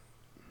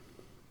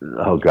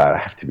Oh God, I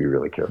have to be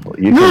really careful.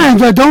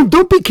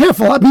 Don't be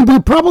careful. I mean, we're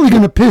probably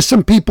going to piss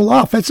some people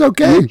off. It's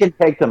okay. You can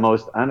take the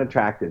most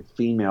unattractive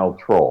female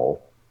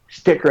troll,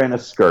 stick her in a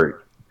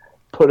skirt,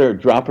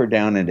 drop her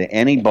down into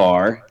any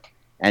bar,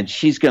 and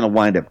she's going to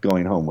wind up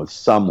going home with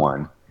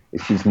someone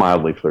if she's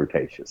mildly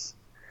flirtatious.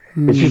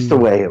 It's just the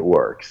way it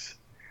works.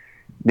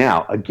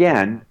 Now,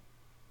 again,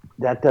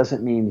 that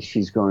doesn't mean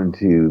she's going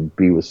to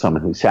be with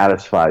someone who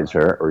satisfies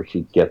her or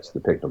she gets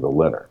the pick of the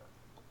litter.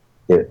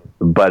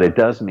 But it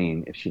does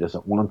mean if she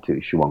doesn't want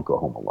to, she won't go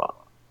home alone.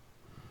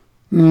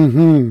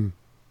 Mm-hmm.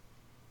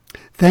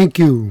 Thank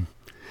you.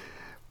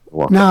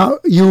 Welcome. Now,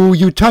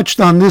 you touched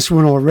on this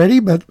one already,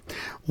 but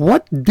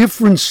what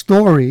different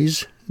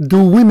stories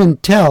do women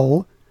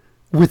tell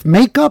with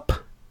makeup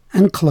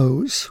and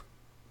clothes?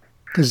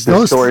 Because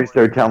The stories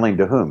they're telling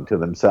to whom? To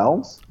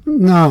themselves?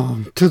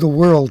 No, to the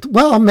world.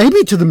 Well,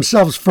 maybe to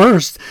themselves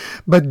first,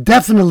 but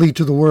definitely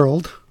to the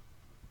world.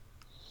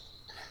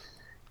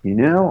 You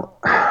know,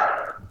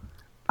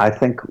 I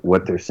think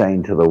what they're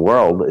saying to the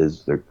world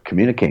is they're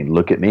communicating,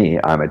 look at me,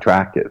 I'm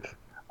attractive.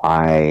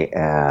 I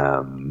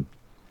am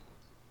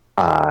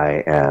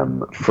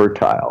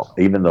fertile,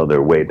 even though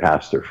they're way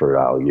past their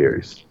fertile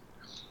years.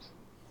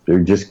 They're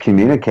just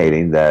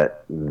communicating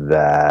that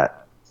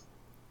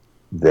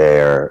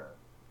they're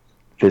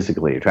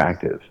physically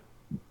attractive.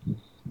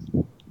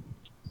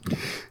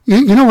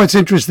 You know what's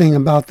interesting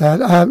about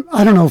that?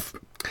 I don't know if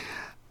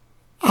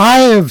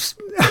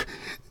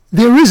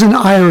there is an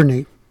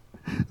irony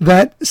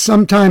that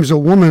sometimes a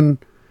woman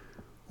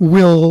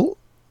will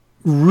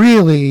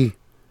really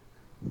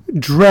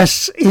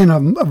dress in a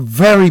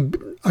very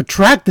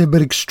attractive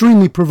but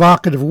extremely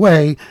provocative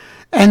way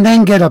and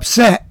then get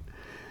upset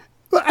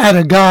at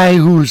a guy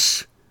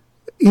who's,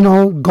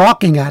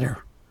 gawking at her.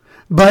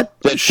 But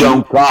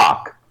Don't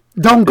gawk.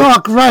 Don't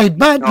gawk, right.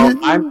 But No,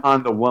 I'm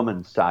on the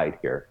woman's side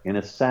here. In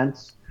a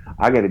sense,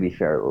 I got to be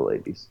fair to the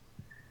ladies.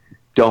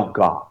 Don't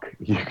gawk.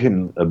 You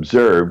can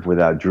observe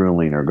without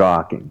drooling or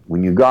gawking.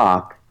 When you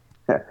gawk,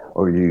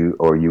 or you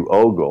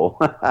ogle,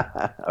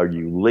 or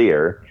you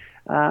leer,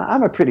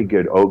 I'm a pretty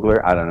good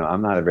ogler. I don't know.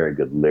 I'm not a very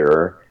good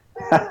leerer.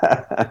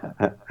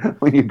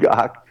 When you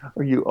gawk,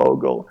 or you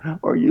ogle,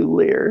 or you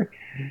leer,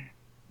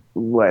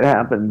 what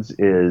happens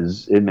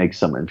is it makes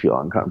someone feel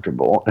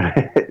uncomfortable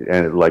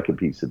and like a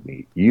piece of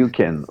meat. You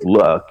can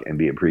look and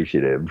be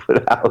appreciative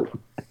without.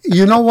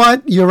 You know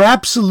what? You're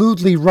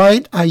absolutely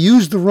right. I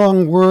used the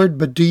wrong word,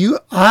 but do you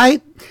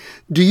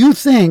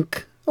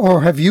think,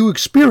 or have you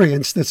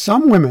experienced that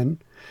some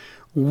women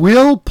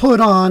will put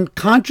on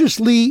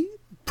consciously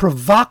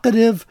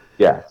provocative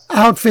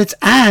outfits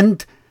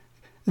and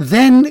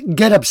then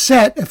get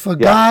upset if a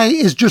guy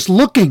is just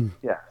looking?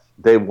 Yes.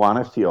 They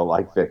want to feel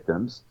like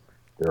victims.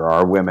 There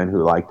are women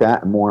who like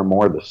that, and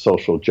more the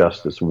social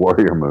justice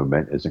warrior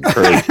movement is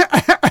encouraged.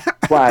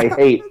 Why,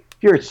 hey,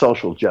 if you're a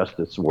social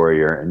justice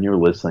warrior and you're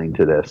listening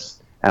to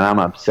this, and I'm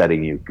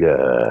upsetting you,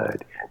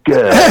 good.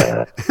 Your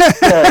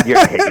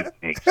hate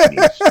makes me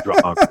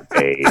stronger,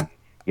 babe.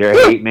 Your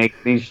hate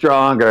makes me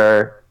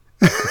stronger.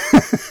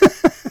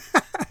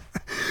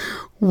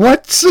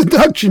 What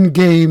seduction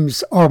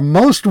games are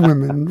most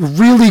women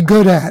really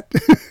good at?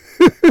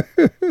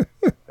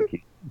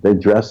 They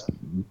dress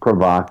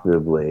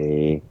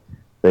provocatively.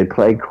 They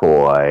play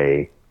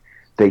coy.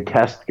 They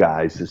test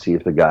guys to see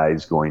if the guy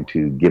is going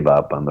to give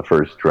up on the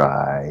first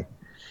try.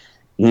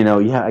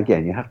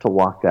 Again, you have to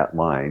walk that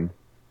line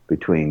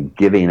between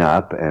giving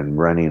up and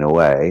running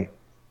away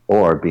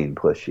or being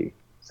pushy.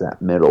 It's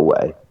that middle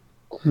way.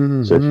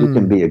 Mm-hmm. So if you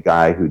can be a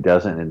guy who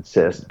doesn't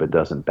insist but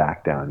doesn't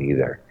back down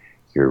either,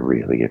 you're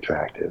really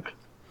attractive.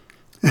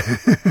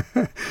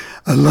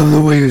 I love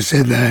the way you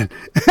said that.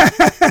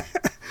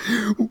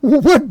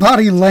 What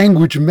body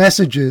language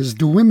messages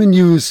do women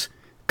use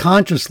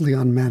consciously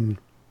on men?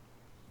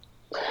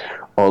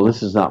 Oh,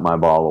 this is not my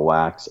ball of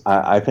wax.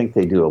 I think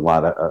they do a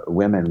lot of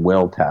women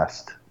will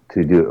test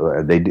to do.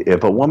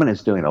 If a woman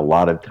is doing a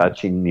lot of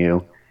touching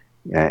you,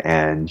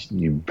 and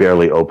you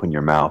barely open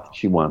your mouth,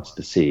 she wants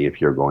to see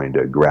if you're going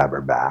to grab her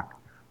back.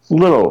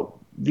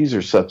 These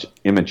are such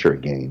immature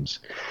games,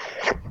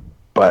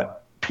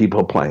 but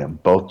people play them.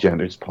 Both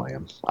genders play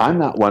them. I'm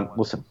not one.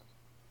 Listen,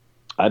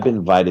 I've been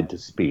invited to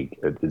speak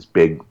at this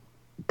big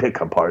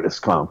pickup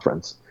artist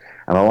conference,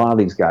 and a lot of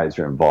these guys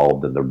are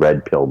involved in the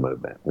red pill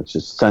movement, which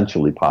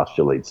essentially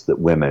postulates that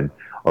women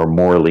are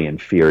morally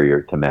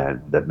inferior to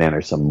men, that men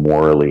are some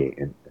morally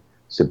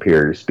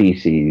superior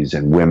species,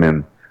 and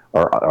women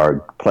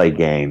are play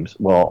games.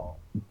 Well,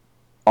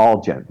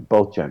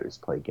 both genders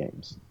play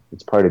games.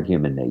 It's part of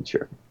human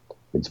nature.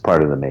 It's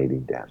part of the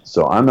mating dance.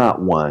 So I'm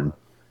not one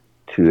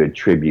to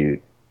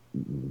attribute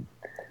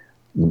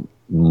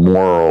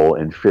moral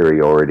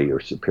inferiority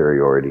or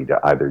superiority to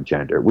either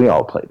gender. We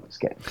all play these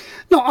games.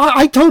 No,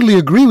 I totally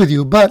agree with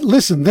you. But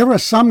listen, there are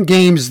some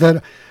games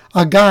that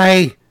a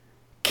guy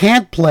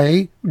can't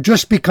play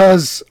just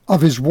because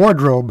of his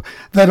wardrobe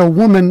that a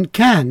woman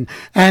can.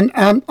 And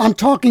I'm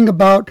talking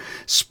about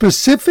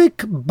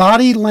specific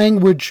body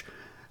language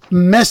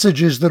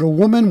messages that a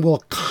woman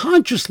will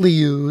consciously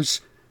use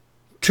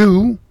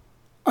to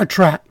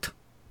attract?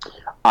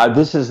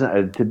 This is,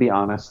 to be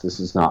honest, this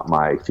is not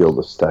my field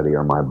of study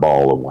or my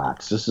ball of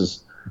wax. This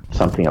is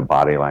something a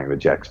body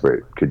language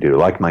expert could do,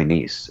 like my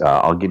niece.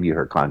 I'll give you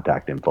her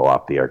contact info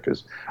off the air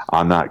because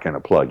I'm not going to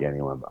plug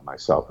anyone but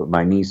myself. But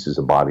my niece is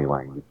a body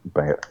language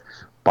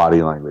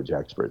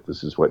expert.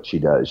 This is what she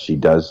does. She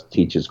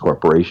teaches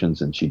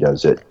corporations, and she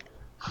does it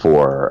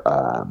for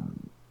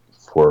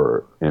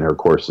in her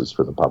courses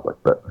for the public.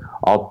 But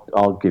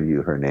I'll give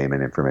you her name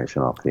and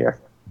information off the air.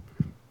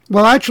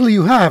 Well, actually,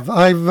 you have.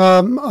 I've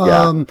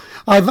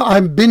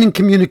been in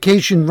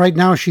communication. Right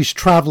now, she's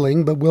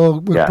traveling, but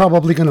we're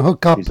probably going to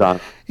hook up.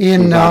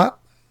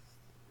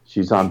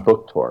 She's on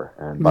book tour,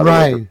 and by the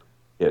way,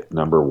 hit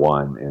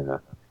 #1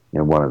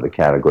 in one of the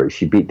categories.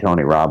 She beat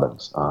Tony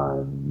Robbins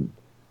on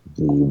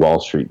the Wall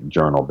Street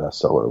Journal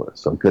bestseller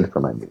list. So good for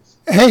my niece.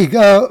 Hey,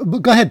 go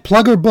ahead.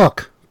 Plug her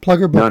book.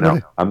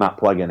 No, I'm not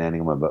plugging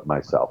anyone but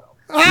myself.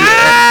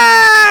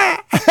 Ah!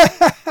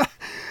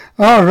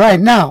 All right,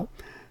 now.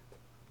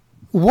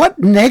 What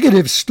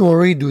negative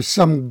story do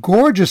some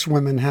gorgeous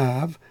women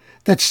have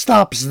that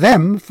stops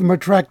them from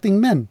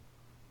attracting men?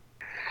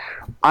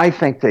 I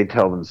think they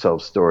tell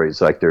themselves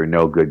stories like there are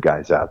no good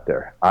guys out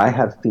there. I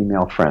have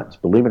female friends.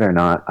 Believe it or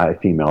not, I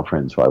have female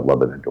friends who I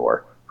love and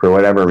adore. For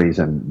whatever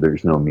reason,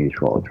 there's no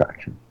mutual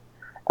attraction.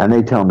 And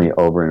they tell me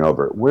over and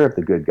over, where have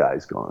the good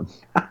guys gone?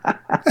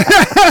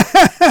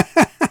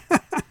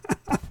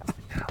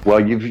 Well,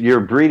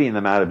 you're breeding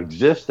them out of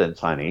existence,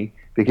 honey,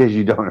 because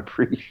you don't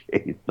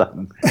appreciate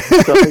them.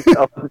 So they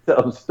tell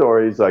themselves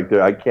stories like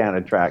I can't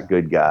attract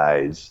good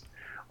guys,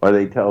 or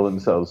they tell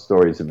themselves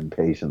stories of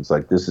impatience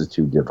like this is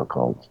too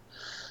difficult,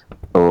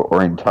 or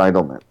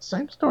entitlement.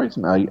 Same stories.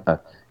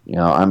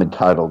 I'm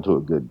entitled to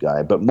a good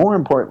guy. But more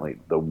importantly,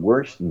 the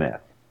worst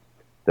myth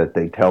that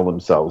they tell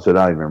themselves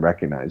without even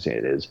recognizing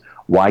it is,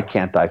 why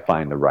can't I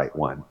find the right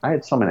one? I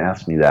had someone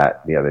ask me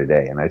that the other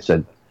day, and I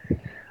said,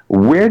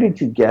 where did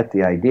you get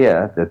the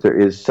idea that there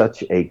is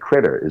such a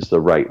critter as the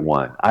right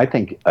one? I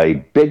think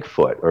a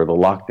Bigfoot or the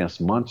Loch Ness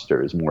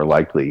Monster is more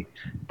likely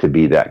to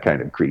be that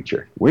kind of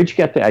creature. Where did you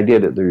get the idea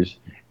that there's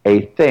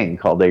a thing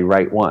called a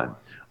right one?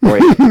 Or a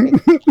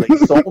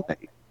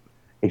soulmate?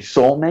 A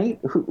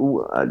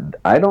soulmate?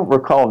 I don't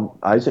recall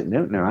Isaac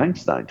Newton or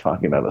Einstein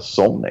talking about a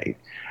soulmate.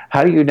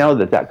 How do you know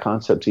that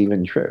concept's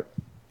even true?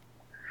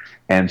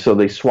 And so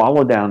they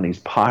swallow down these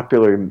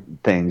popular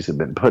things that have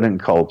been put in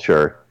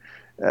culture,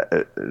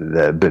 that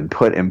have been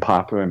put in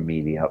popular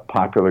media,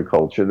 popular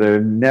culture, that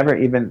have never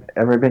even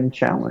ever been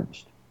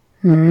challenged.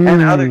 And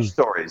other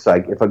stories,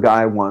 like if a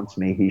guy wants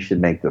me, he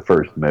should make the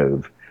first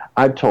move.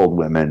 I've told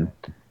women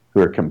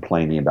who are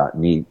complaining about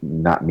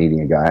not meeting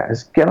a guy, I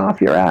said, get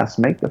off your ass,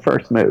 make the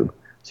first move.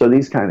 So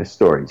these kind of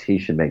stories, he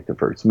should make the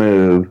first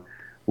move.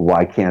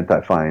 Why can't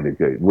I find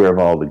where have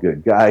all the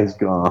good guys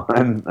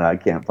gone? I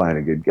can't find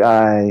a good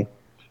guy,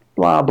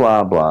 blah,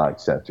 blah, blah,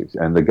 etc.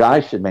 And the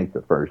guy should make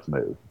the first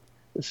move.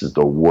 This is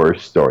the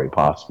worst story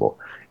possible.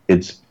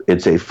 It's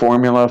a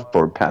formula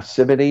for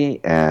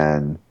passivity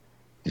and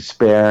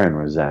despair and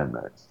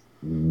resentment.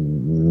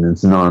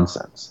 It's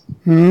nonsense.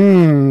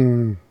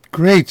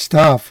 Great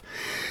stuff.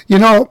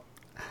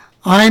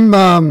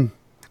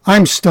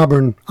 I'm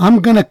stubborn. I'm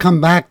going to come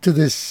back to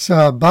this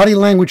body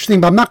language thing,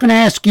 but I'm not going to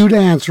ask you to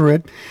answer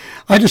it.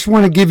 I just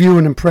want to give you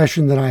an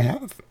impression that I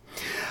have.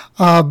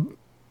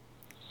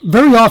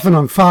 Very often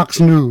on Fox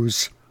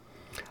News,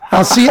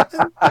 I'll see.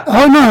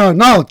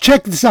 No.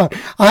 Check this out.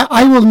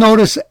 I will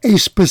notice a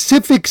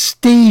specific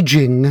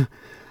staging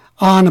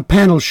on a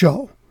panel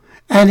show,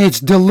 and it's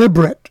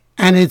deliberate,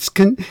 and it's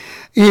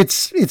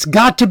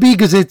got to be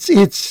because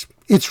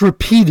it's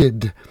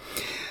repeated.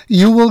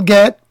 You will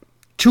get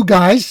two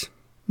guys,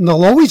 and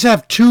they'll always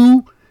have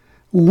two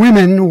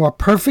women who are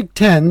perfect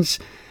tens,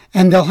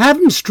 and they'll have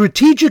them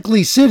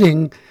strategically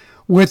sitting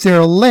with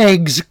their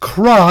legs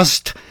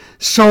crossed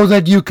so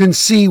that you can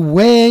see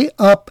way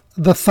up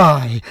the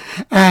thigh.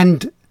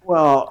 And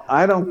well,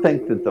 I don't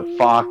think that the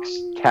Fox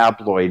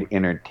Tabloid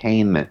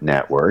Entertainment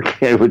Network,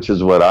 which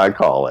is what I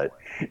call it,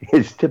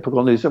 is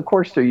typical news. Of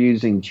course, they're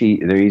using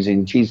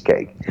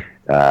cheesecake,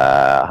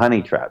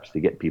 honey traps to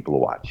get people to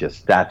watch.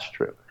 Yes, that's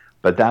true.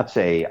 But that's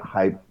a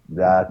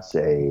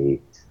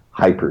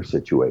hyper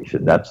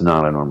situation. That's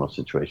not a normal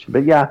situation.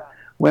 But yeah,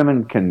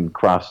 women can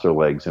cross their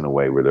legs in a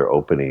way where they're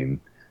opening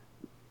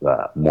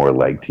more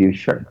leg to you.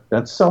 Sure,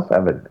 that's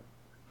self-evident.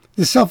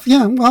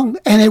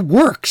 And it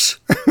works.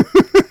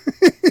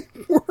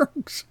 It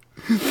works.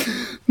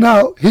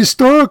 Now,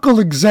 historical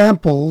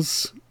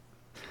examples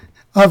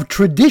of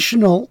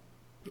traditionally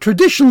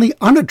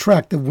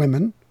unattractive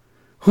women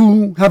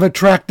who have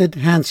attracted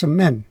handsome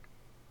men.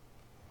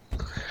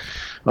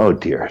 Oh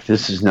dear,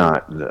 this is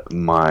not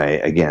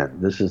my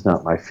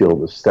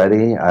field of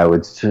study.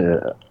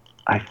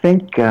 I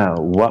think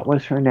what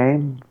was her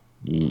name?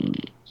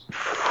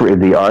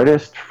 The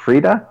artist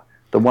Frida,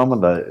 the one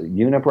with the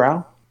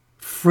unibrow.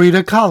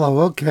 Frida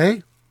Kahlo.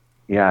 Okay.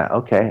 Yeah.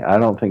 Okay. I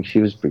don't think she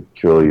was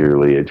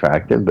peculiarly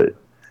attractive, but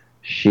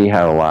she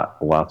had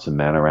lots of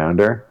men around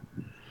her.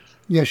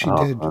 Yeah, she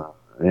did.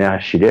 Yeah,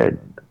 she did.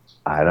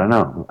 I don't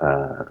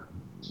know.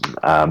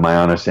 My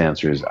honest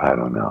answer is I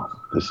don't know.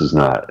 This is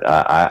not.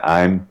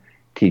 I'm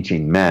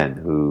teaching men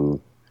to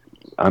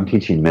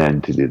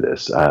do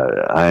this.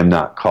 I am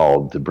not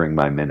called to bring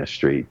my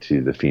ministry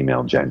to the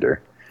female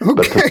gender,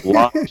 but to the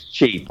lost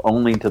sheep,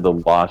 only to the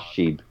lost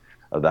sheep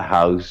of the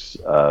house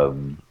of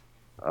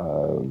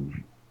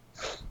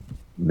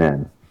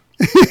men.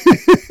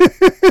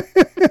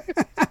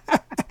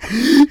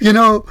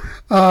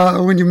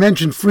 When you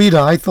mentioned Frida,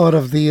 I thought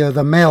of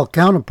the male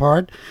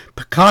counterpart,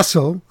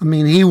 Picasso. I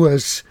mean, he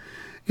was,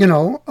 he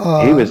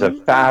was a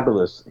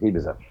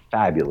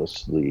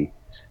fabulously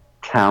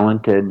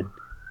talented,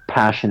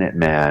 passionate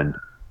man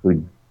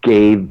who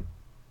gave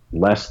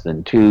less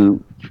than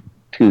two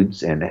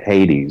toots in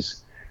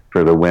Hades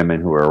for the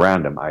women who were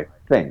around him. I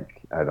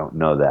think, I don't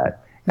know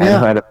that, and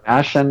who had a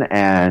passion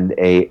and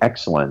a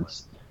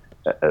excellence,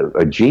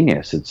 a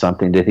genius. It's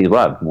something that he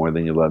loved more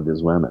than he loved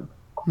his women.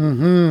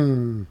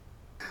 Mm-hmm.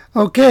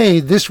 Okay,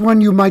 this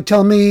one you might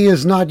tell me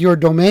is not your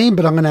domain,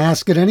 but I'm going to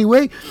ask it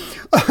anyway.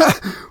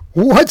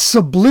 What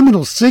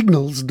subliminal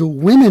signals do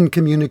women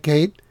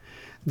communicate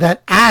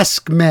that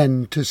ask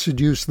men to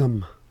seduce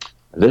them?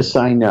 This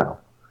I know.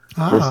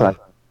 This I know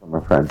from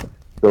a friend.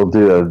 They'll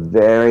do a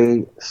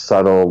very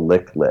subtle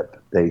lick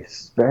lip. They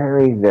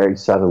very, very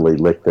subtly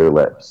lick their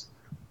lips.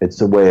 It's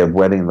a way of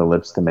wetting the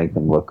lips to make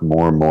them look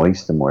more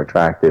moist and more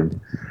attractive.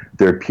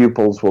 Their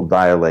pupils will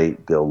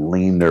dilate. They'll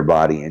lean their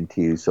body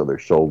into you so their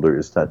shoulder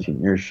is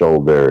touching your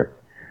shoulder.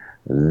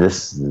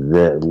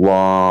 The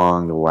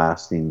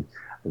long-lasting.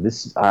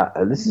 This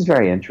is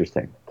very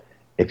interesting.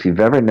 If you've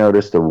ever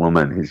noticed a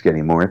woman who's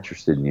getting more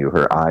interested in you,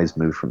 her eyes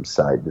move from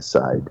side to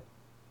side,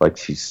 like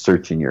she's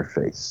searching your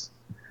face.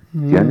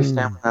 Do you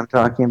understand what I'm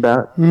talking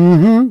about?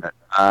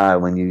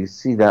 Mm-hmm. When you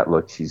see that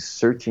look, she's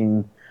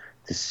searching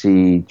to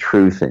see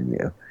truth in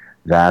you.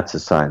 That's a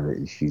sign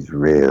that she's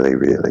really,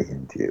 really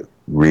into you.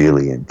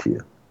 Really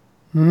into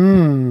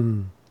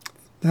you.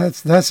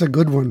 That's a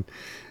good one.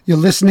 You're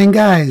listening,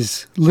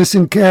 guys.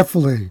 Listen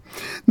carefully.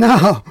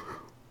 Now,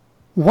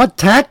 what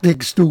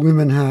tactics do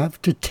women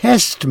have to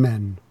test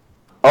men?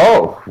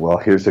 Oh, well,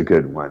 here's a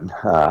good one.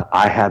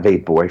 I have a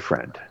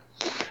boyfriend.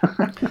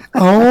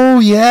 Oh,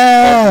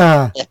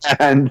 yeah.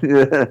 And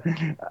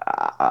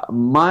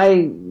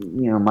my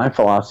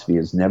philosophy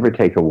is never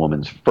take a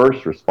woman's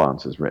first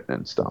response as written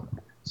in stone.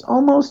 It's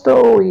almost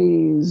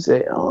always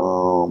a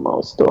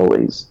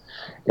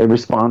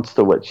response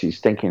to what she's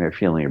thinking or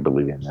feeling or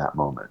believing in that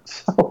moment.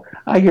 So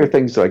I hear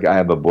things like, I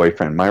have a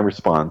boyfriend. My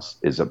response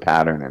is a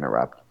pattern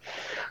interrupt.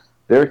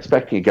 They're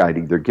expecting a guy to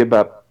either give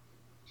up,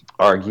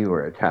 argue,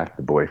 or attack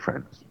the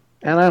boyfriend.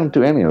 And I don't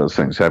do any of those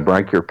things. I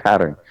break your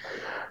pattern.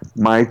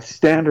 My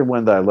standard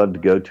one that I love to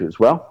go to is,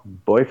 well,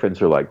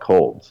 boyfriends are like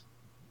colds.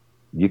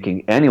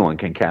 Anyone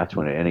can catch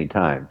one at any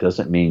time.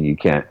 Doesn't mean you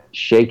can't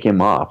shake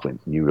him off when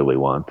you really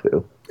want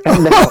to.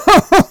 And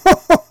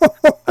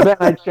then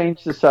I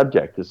change the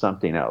subject to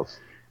something else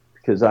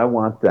because I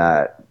want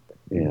that,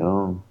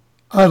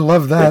 I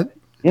love that.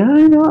 Yeah,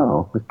 I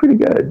know. It's pretty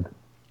good.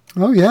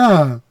 Oh,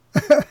 yeah.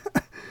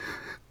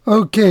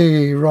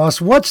 Okay,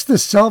 Ross, what's the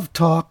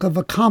self-talk of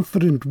a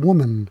confident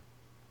woman?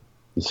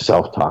 The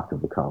self-talk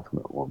of a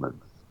confident woman.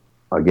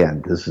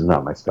 Again, this is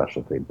not my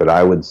specialty, but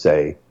I would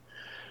say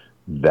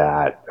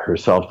that her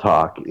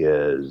self-talk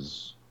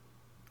it's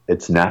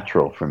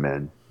natural for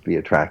men to be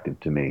attracted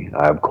to me.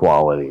 I have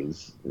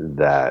qualities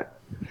that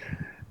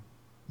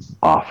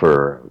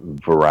offer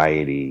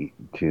variety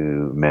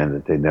to men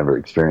that they've never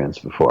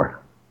experienced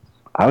before.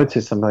 I would say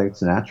something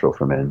that's natural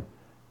for men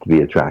to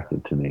be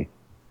attracted to me.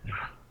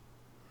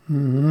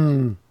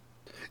 Mm-hmm.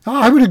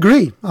 I would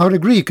agree.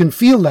 You can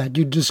feel that.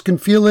 You just can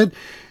feel it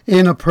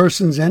in a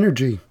person's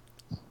energy.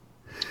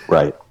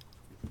 Right.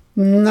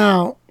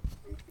 Now,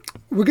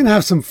 we're going to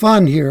have some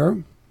fun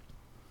here.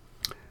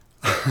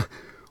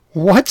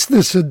 What's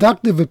the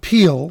seductive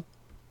appeal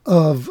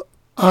of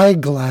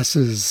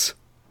eyeglasses?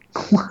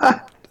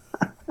 What?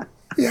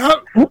 Yeah.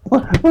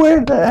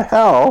 Where the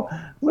hell?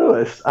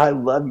 Louis, I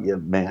love you,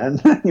 man.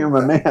 You're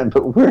my man,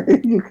 but where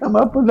did you come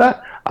up with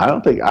that? I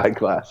don't think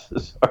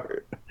eyeglasses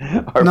are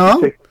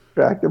particularly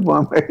attractive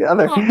one way or the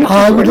other.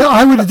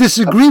 I would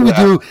disagree with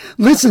you.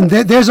 Listen,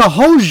 there's a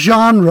whole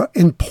genre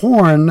in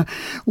porn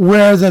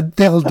where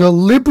they'll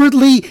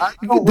deliberately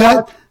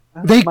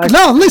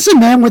listen,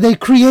 man, where they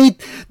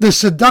create the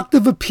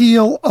seductive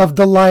appeal of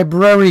the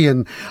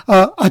librarian,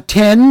 a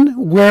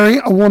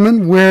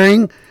woman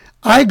wearing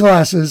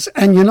eyeglasses,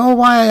 and you know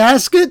why I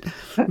ask it?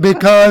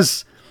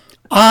 Because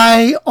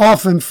I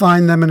often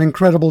find them an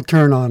incredible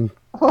turn on.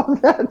 Oh,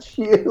 that's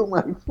you,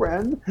 my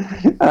friend.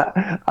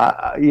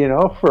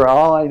 For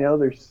all I know,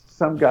 there's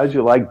some guys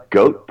who like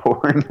goat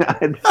porn.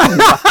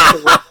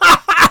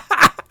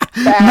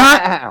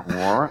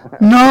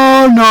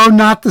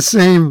 Not the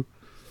same.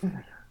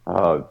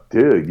 Oh,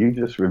 dude, you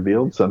just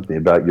revealed something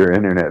about your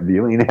internet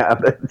viewing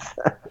habits.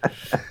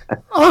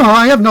 Oh,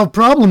 I have no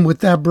problem with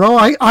that, bro.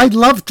 I'd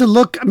love to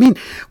look. I mean,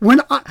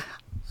 when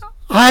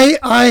I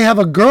have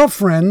a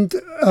girlfriend,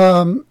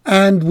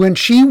 and when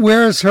she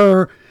wears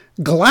her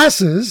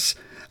glasses,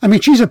 I mean,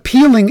 she's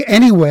appealing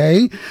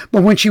anyway,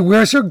 but when she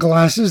wears her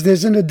glasses,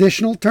 there's an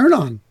additional turn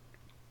on.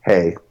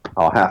 Hey,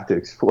 I'll have to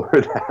explore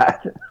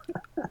that.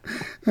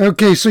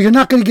 Okay, so you're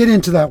not going to get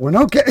into that one.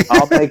 Okay.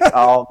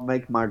 I'll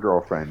make my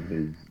girlfriend,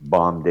 who's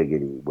bomb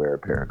diggity, wear a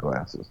pair of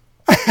glasses.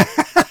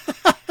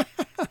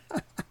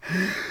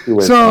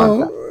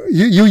 So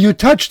you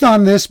touched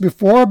on this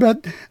before,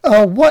 but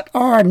what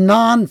are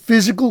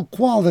non-physical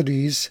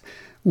qualities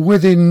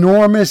with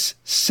enormous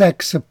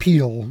sex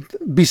appeal,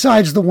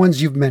 besides the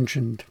ones you've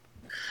mentioned?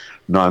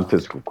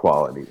 Non-physical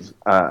qualities.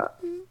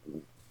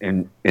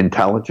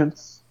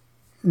 Intelligence.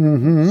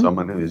 Mm-hmm.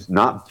 Someone who's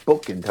not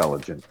book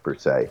intelligent per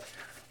se,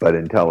 but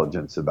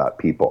intelligence about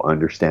people,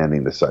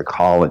 understanding the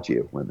psychology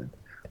of women,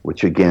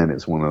 which again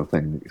is one of the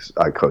things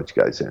I coach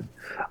guys in.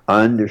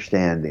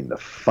 Understanding the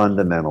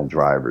fundamental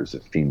drivers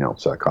of female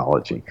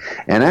psychology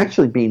and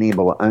actually being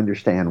able to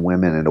understand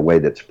women in a way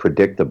that's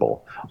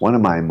predictable. One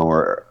of my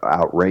more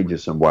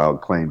outrageous and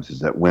wild claims is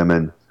that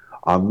women,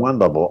 on one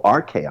level,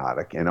 are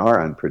chaotic and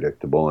are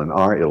unpredictable and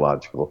are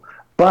illogical.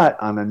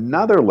 But on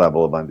another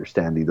level of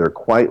understanding, they're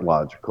quite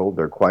logical,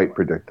 they're quite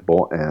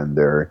predictable, and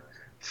they're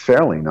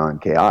fairly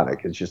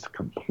non-chaotic. It's just a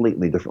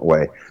completely different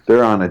way.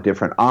 They're on a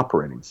different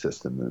operating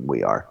system than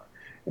we are.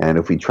 And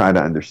if we try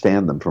to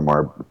understand them from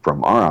our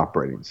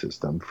operating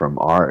system, from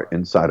our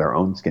inside our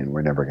own skin,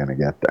 we're never going to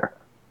get there.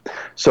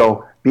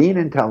 So being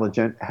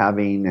intelligent,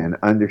 having an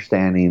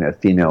understanding of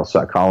female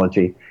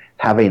psychology,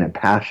 having a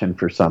passion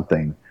for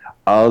something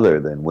other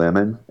than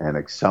women and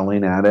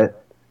excelling at it,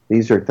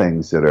 these are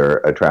things that are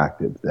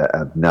attractive, that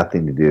have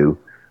nothing to do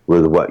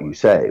with what you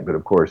say. But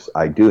of course,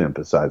 I do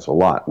emphasize a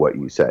lot what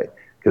you say,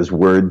 because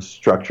words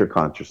structure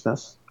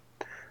consciousness.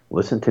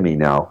 Listen to me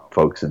now,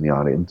 folks in the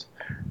audience.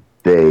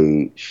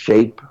 They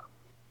shape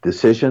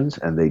decisions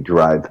and they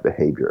drive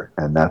behavior.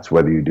 And that's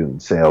whether you're doing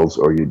sales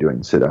or you're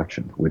doing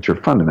seduction, which are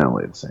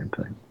fundamentally the same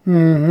thing.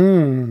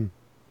 Mm-hmm.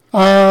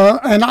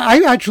 And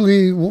I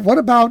actually, what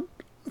about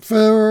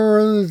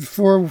for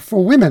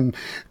women,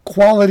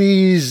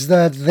 qualities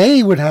that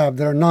they would have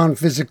that are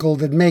non-physical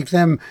that make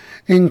them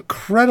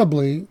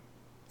incredibly,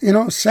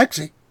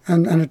 sexy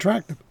and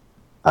attractive?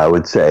 I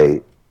would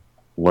say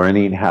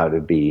learning how to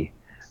be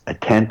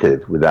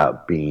attentive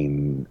without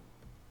being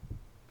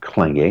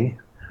clingy,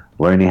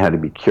 learning how to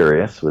be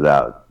curious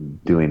without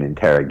doing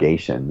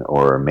interrogation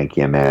or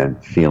making a man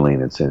feel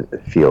it's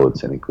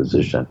an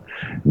inquisition,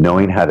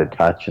 knowing how to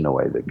touch in a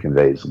way that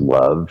conveys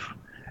love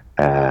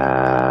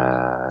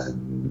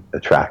and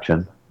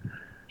attraction.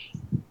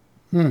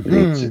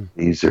 Mm-hmm.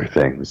 These are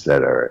things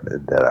that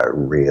are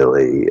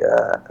really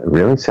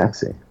really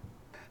sexy.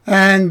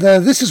 And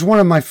this is one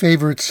of my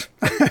favorites.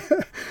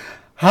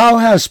 How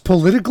has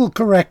political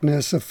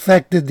correctness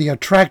affected the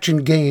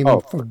attraction game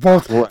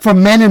for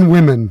men and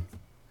women?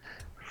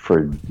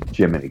 For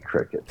Jiminy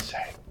Cricket's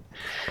sake.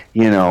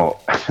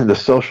 The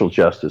social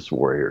justice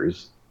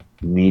warriors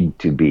need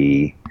to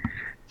be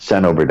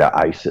sent over to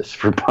ISIS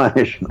for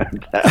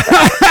punishment.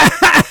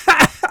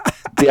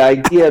 The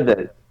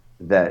idea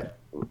that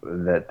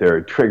there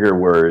are trigger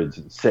words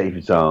and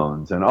safe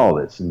zones and all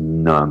this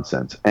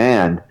nonsense,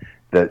 and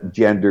that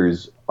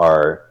genders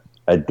are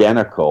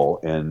identical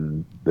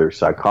in their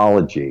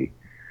psychology.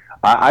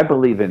 I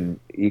believe in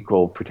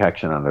equal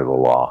protection under the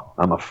law.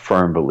 I'm a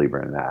firm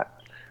believer in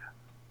that.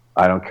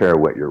 I don't care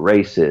what your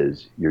race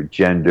is, your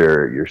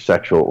gender, your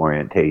sexual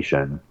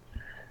orientation,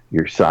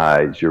 your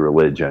size, your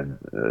religion.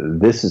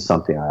 This is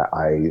something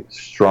I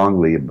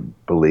strongly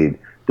believe.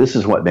 This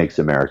is what makes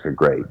America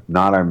great,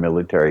 not our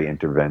military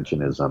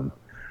interventionism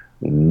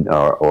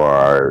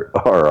or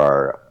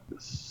our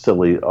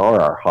silly or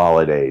our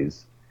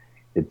holidays.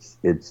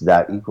 It's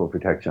that equal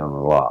protection under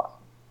the law.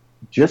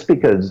 Just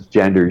because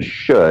genders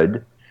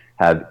should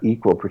have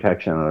equal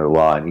protection under the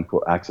law and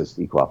equal access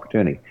to equal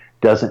opportunity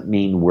doesn't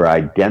mean we're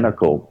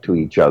identical to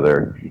each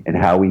other in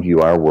how we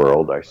view our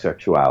world, our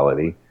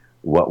sexuality,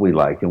 what we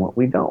like and what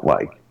we don't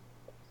like.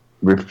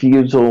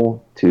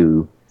 Refusal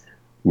to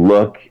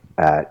look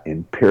at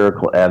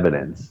empirical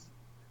evidence,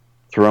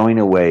 throwing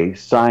away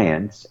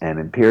science and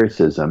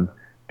empiricism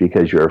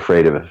because you're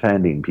afraid of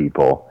offending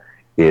people,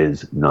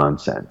 is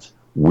nonsense.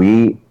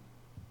 We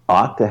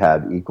ought to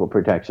have equal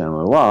protection under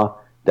the law.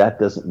 That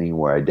doesn't mean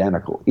we're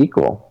identical.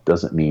 Equal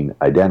doesn't mean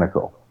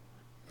identical.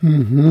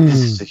 Mm-hmm. This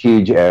is a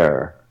huge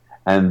error.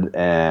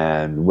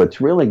 And what's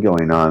really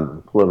going on in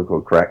the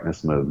political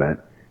correctness movement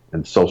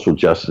and social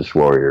justice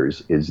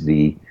warriors is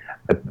the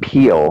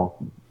appeal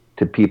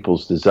to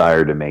people's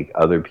desire to make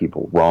other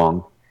people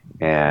wrong,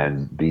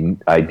 and the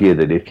idea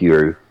that if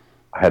you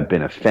have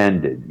been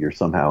offended, you're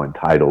somehow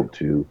entitled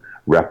to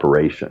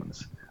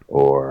reparations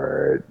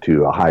or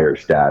to a higher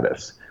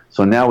status.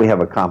 So now we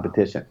have a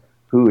competition.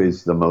 Who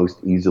is the most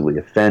easily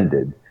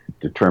offended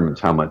determines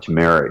how much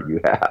merit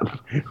you have,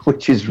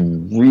 which is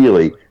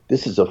really,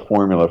 this is a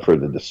formula for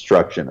the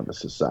destruction of a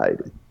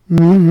society.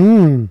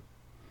 Mm-hmm.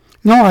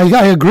 No,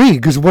 I agree,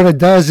 because what it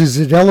does is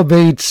it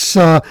elevates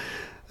the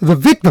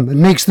victim. It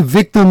makes the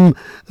victim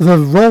the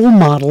role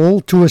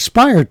model to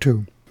aspire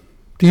to.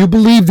 Do you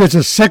believe there's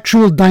a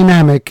sexual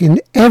dynamic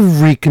in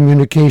every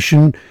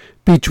communication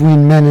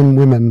between men and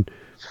women?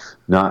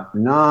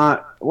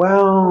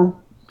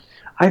 Well,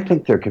 I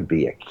think there could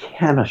be a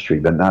chemistry,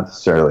 but not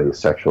necessarily a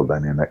sexual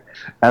dynamic.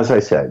 As I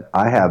said,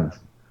 I have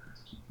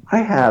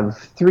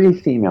 3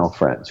 female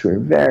friends who are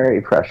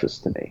very precious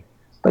to me,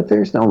 but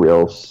there's no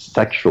real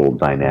sexual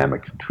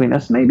dynamic between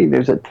us. Maybe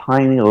there's a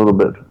tiny little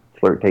bit of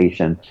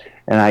flirtation,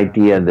 an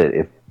idea that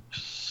if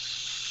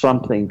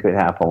something could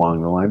happen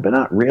along the line, but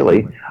not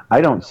really.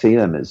 I don't see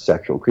them as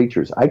sexual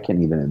creatures. I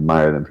can even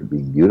admire them for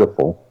being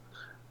beautiful,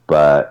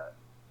 but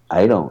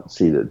I don't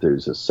see that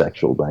there's a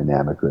sexual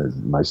dynamic with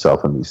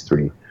myself and these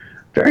 3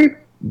 very,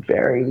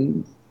 very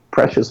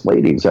precious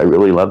ladies. I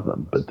really love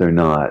them, but they're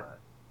not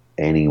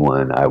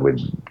anyone I would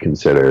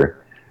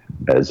consider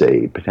as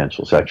a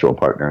potential sexual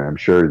partner. I'm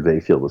sure they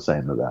feel the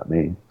same about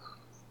me.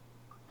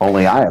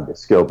 Only I have the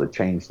skill to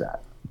change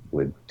that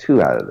with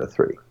 2 out of the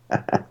 3.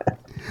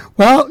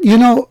 Well,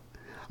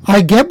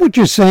 I get what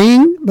you're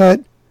saying, but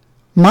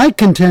my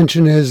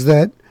contention is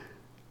that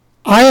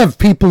I have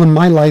people in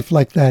my life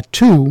like that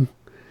too,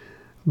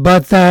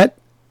 but that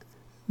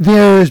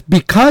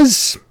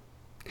because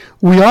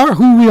we are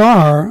who we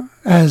are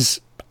as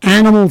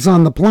animals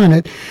on the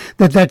planet,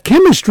 that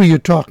chemistry you're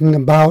talking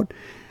about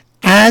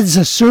adds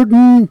a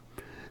certain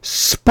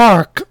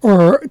spark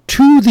or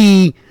to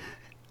the,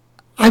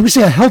 I would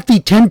say, a healthy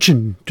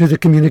tension to the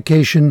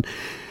communication,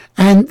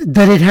 and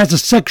that it has a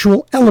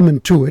sexual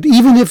element to it.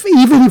 Even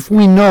if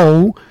we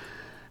know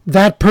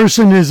that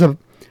person is a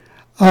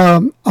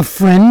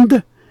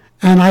friend,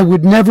 and I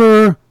would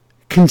never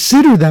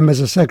consider them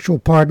as a sexual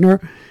partner,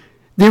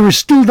 there is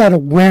still that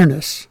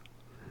awareness.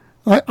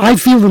 I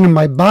feel it in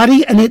my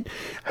body, and it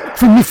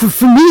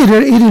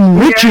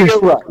enriches.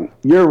 Yeah,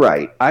 you're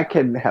right. I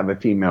can have a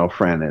female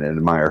friend and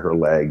admire her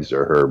legs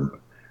or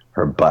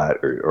her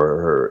butt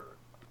or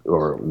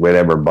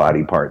whatever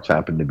body parts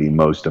happen to be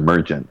most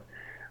emergent.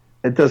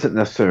 It doesn't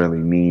necessarily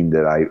mean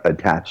that I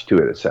attach to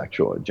it a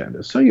sexual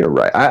agenda. So you're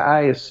right.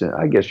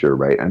 I guess you're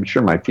right. I'm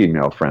sure my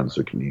female friends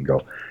look at me and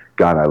go,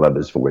 God, I love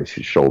his voice.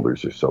 His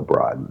shoulders are so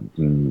broad.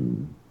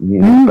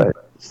 But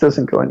it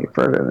doesn't go any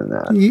further than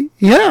that.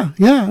 Yeah.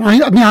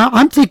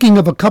 I'm thinking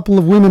of a couple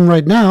of women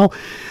right now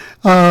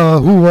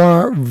who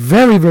are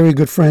very, very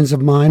good friends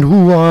of mine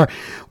who are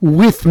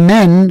with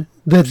men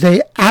that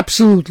they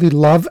absolutely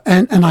love,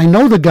 and I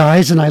know the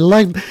guys, and I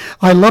love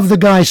the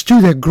guys too.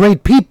 They're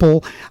great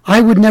people. I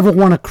would never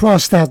want to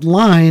cross that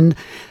line.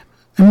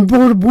 And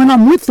when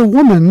I'm with the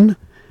woman,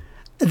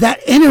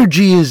 that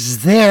energy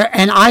is there,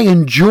 and I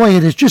enjoy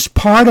it. It's just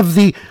part of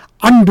the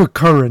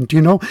undercurrent,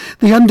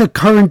 the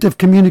undercurrent of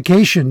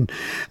communication.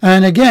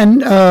 And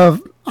again,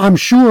 I'm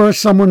sure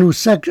someone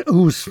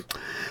who's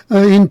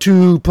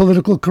into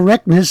political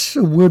correctness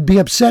would be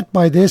upset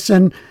by this,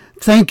 and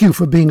thank you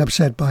for being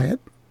upset by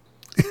it.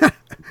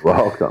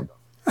 Welcome.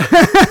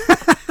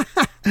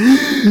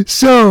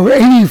 So,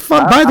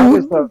 by the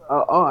way,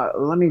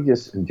 let me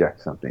just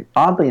inject something.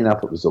 Oddly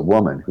enough, it was a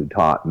woman who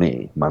taught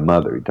me, my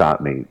mother, who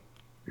taught me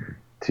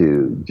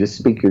to just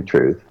speak your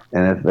truth.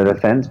 And if it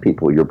offends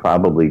people, you're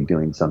probably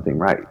doing something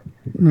right,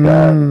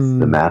 because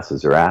the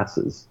masses are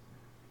asses.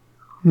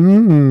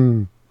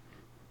 Very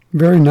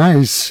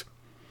nice.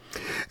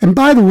 And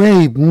by the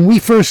way, when we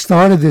first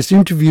started this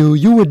interview,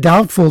 you were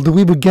doubtful that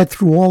we would get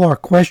through all our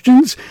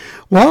questions.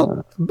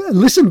 Well,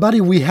 listen,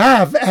 buddy, we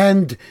have,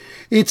 and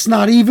it's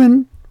not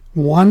even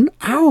 1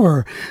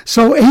 hour.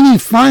 So any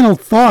final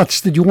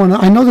thoughts that you want to,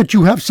 I know that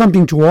you have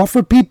something to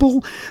offer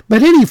people,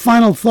 but any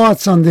final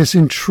thoughts on this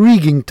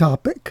intriguing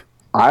topic?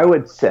 I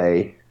would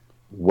say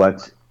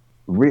what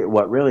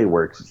really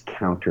works is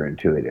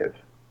counterintuitive,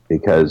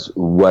 because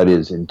what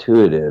is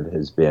intuitive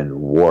has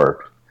been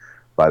warped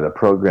by the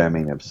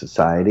programming of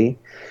society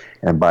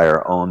and by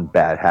our own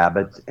bad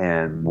habits,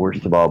 and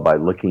worst of all, by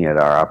looking at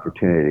our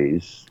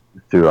opportunities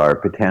through our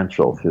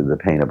potential, through the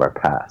pain of our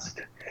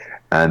past.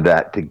 And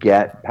that to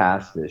get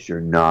past this,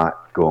 you're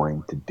not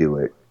going to do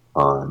it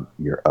on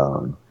your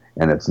own,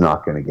 and it's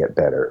not going to get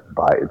better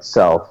by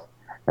itself,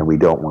 and we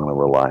don't want to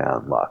rely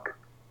on luck.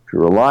 If you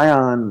rely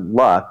on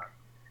luck,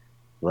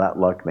 that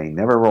luck may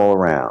never roll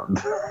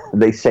around.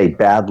 They say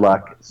bad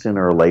luck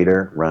sooner or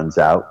later runs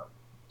out.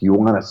 If you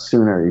want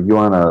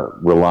to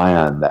rely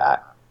on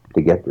that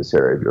to get this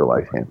area of your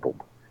life handled.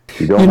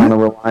 If you don't want to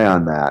rely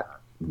on that,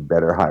 you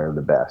better hire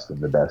the best, and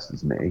the best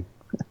is me.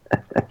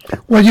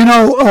 Well,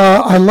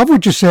 I love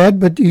what you said,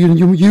 but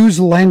you use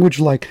language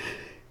like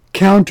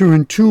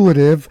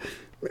counterintuitive,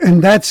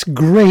 and that's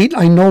great.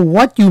 I know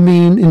what you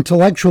mean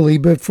intellectually,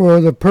 but for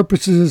the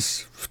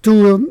purposes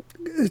to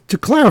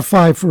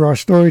clarify for our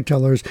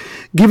storytellers,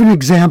 give an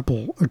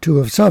example or two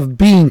of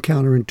being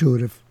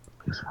counterintuitive.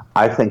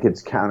 I think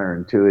it's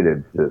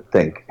counterintuitive to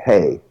think,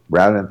 hey,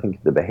 rather than think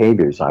of the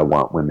behaviors I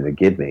want women to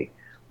give me,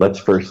 let's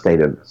first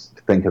think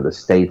of the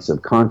states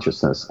of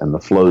consciousness and the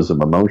flows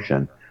of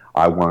emotion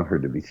I want her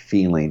to be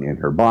feeling in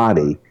her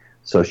body,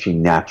 so she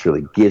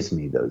naturally gives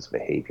me those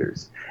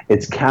behaviors.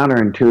 It's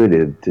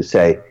counterintuitive to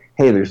say,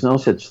 hey, there's no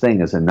such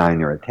thing as a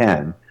 9 or a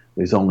 10.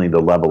 There's only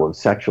the level of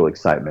sexual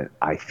excitement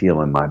I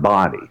feel in my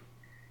body.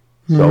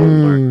 So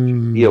learn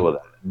to deal with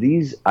that.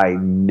 these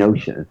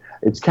notion,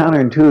 it's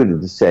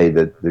counterintuitive to say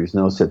that there's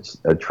no such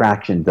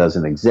attraction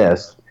doesn't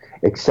exist,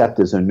 except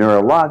as a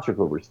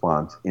neurological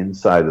response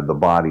inside of the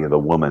body of the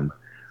woman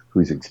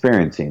who's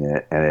experiencing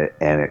it,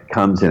 and it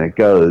comes and it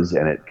goes,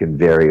 and it can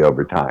vary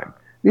over time.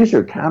 These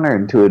are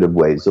counterintuitive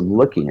ways of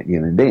looking at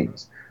human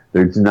beings.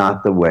 There's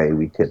not the way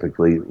we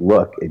typically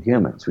look at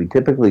humans. We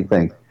typically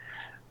think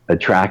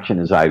attraction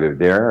is either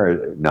there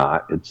or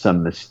not. It's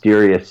some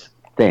mysterious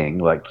thing,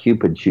 like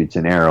Cupid shoots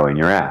an arrow in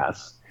your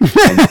ass.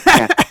 And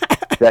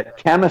that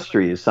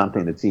chemistry is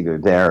something that's either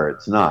there or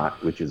it's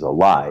not, which is a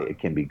lie. It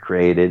can be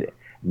created.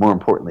 More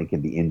importantly, it can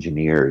be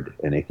engineered,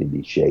 and it can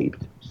be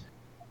shaped.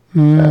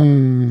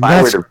 If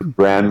I were to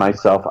brand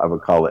myself, I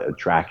would call it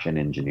attraction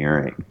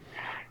engineering.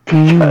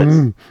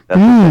 Because that's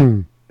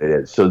what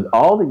it is. So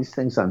all these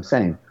things I'm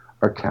saying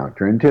are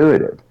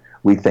counterintuitive.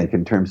 We think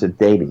in terms of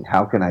dating.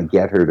 How can I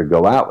get her to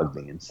go out with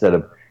me? Instead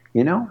of,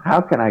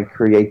 how can I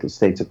create the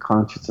states of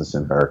consciousness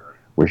in her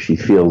where she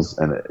feels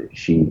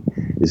she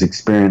is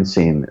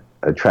experiencing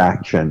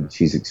attraction,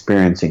 she's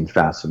experiencing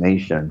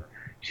fascination,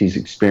 she's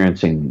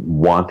experiencing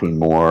wanting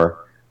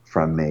more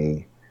from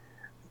me.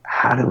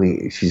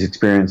 She's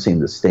experiencing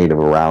the state of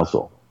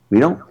arousal.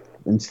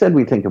 Instead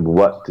we think of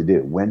what to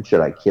do. When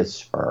should I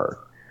kiss her?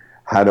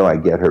 How do I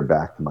get her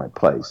back to my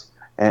place?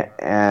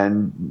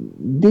 And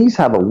these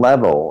have a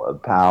level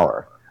of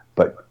power,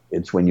 but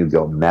it's when you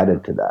go meta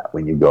to that,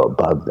 when you go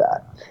above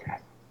that.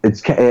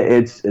 It's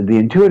the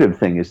intuitive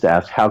thing is to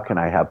ask, how can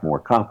I have more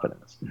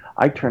confidence?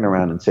 I turn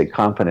around and say,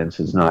 confidence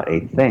is not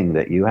a thing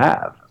that you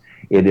have.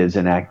 It is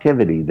an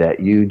activity that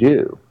you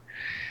do.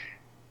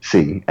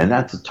 See, and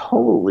that's a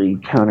totally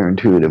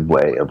counterintuitive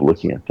way of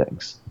looking at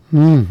things.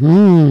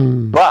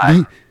 Mm-hmm.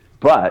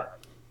 But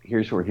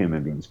here's where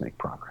human beings make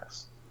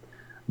progress.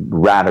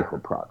 Radical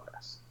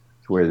progress.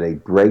 It's where they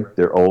break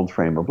their old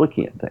frame of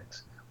looking at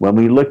things. When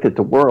we looked at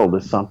the world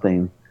as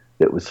something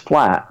that was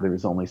flat, there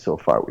was only so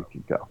far we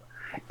could go.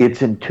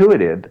 It's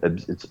intuitive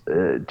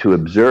to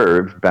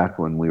observe, back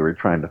when we were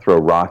trying to throw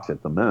rocks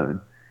at the moon,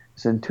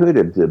 it's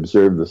intuitive to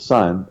observe the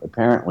sun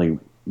apparently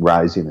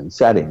rising and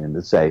setting and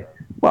to say,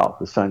 well,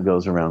 the sun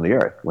goes around the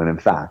earth, when in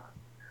fact,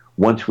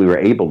 once we were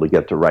able to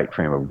get the right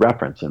frame of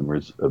reference and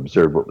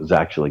observe what was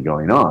actually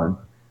going on,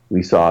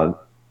 we saw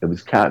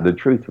the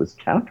truth was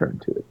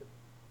counterintuitive.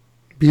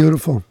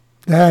 Beautiful.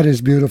 That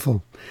is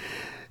beautiful.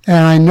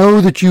 And I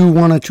know that you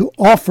wanted to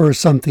offer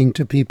something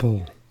to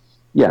people.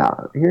 Yeah,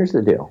 here's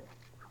the deal.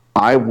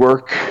 I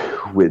work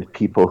with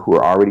people who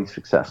are already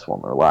successful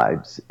in their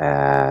lives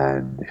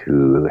and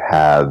who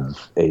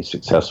have a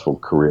successful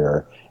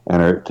career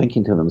and are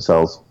thinking to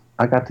themselves,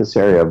 I got this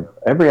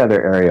every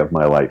other area of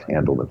my life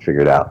handled and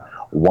figured out.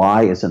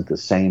 Why isn't the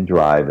same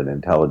drive and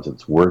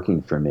intelligence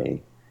working for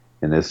me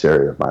in this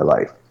area of my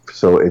life?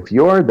 So if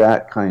you're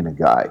that kind of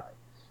guy,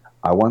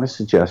 I want to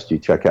suggest you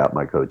check out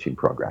my coaching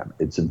program.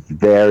 It's a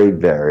very,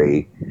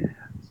 very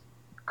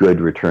good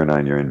return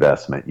on your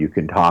investment. You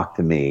can talk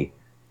to me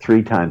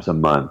 3 times a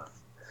month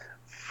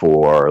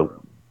for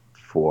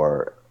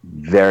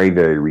very,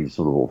 very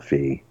reasonable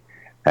fee.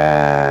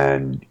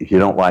 And if you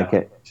don't like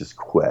it, just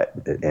quit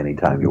at any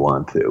time you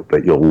want to.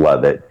 But you'll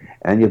love it.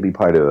 And you'll be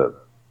part of a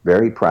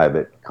very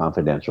private,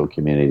 confidential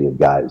community of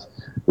guys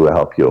who will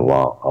help you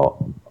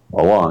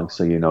along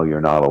so you know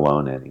you're not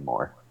alone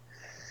anymore.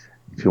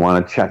 If you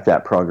want to check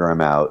that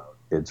program out,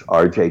 it's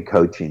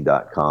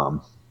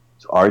rjcoaching.com.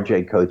 It's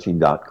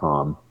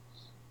rjcoaching.com.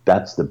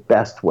 That's the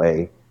best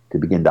way to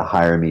begin to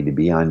hire me to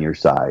be on your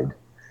side.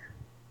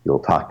 You'll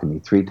talk to me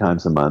 3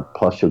 times a month,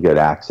 plus you'll get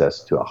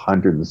access to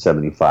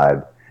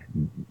 175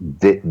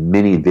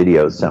 mini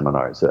video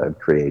seminars that I've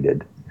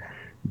created.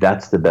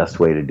 That's the best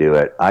way to do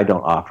it. I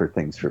don't offer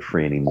things for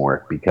free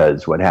anymore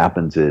because what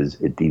happens is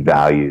it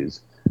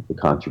devalues the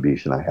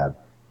contribution I have.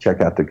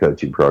 Check out the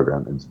coaching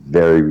program. It's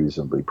very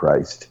reasonably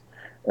priced,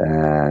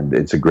 and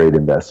it's a great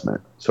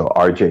investment. So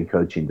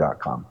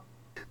rjcoaching.com.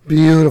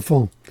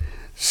 Beautiful.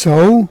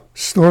 So,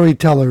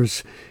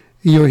 storytellers,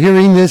 you're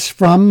hearing this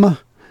from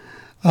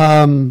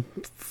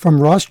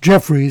Ross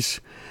Jeffries,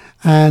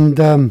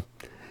 and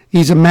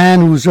he's a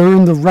man who's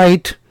earned the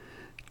right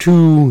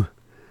to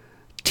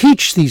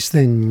teach these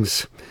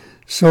things.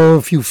 So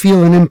if you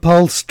feel an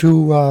impulse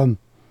to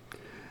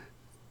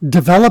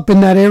develop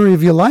in that area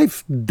of your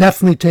life,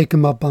 definitely take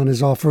him up on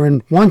his offer.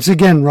 And once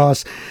again,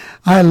 Ross,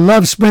 I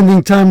love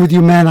spending time with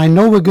you, man. I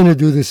know we're going to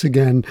do this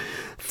again.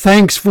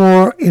 Thanks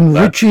for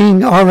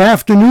enriching our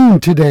afternoon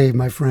today,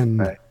 my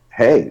friend.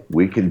 Hey,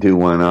 we can do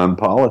one on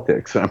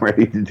politics. I'm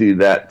ready to do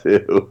that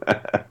too.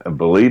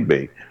 Believe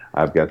me,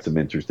 I've got some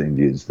interesting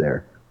views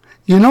there.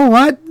 You know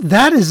what?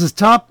 That is a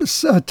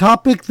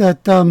topic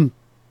that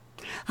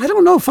I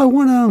don't know if I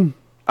want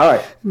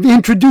to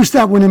introduce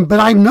that one in, but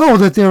I know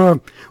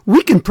that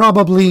we can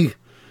probably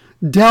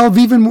delve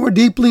even more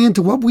deeply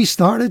into what we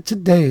started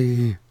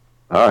today.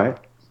 All right.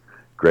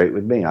 Great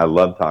with me. I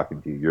love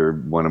talking to you. You're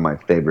one of my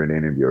favorite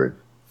interviewers.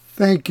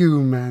 Thank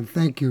you, man.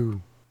 Thank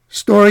you.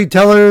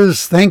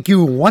 Storytellers, thank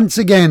you once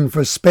again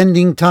for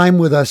spending time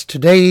with us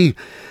today.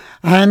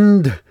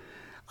 And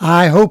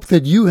I hope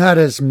that you had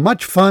as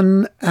much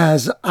fun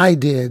as I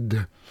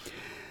did.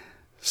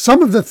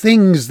 Some of the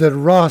things that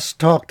Ross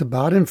talked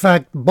about, in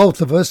fact, both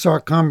of us,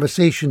 our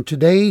conversation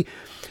today,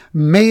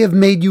 may have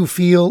made you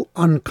feel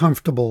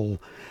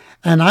uncomfortable.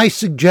 And I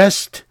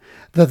suggest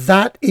that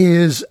that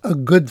is a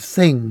good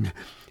thing,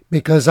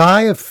 because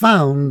I have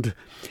found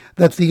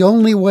that the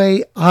only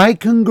way I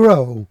can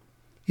grow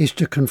is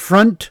to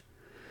confront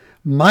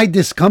my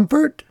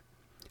discomfort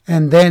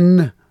and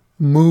then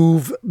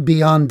move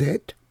beyond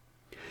it.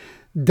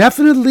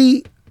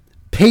 Definitely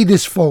pay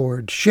this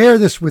forward. Share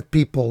this with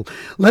people.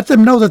 Let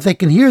them know that they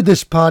can hear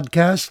this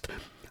podcast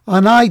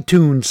on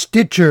iTunes,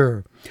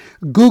 Stitcher,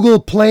 Google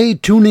Play,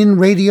 TuneIn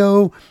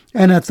Radio,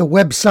 and at the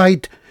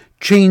website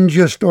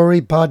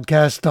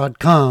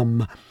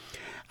changeyourstorypodcast.com.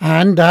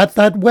 And at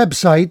that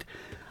website,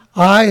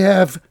 I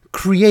have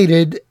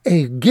created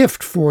a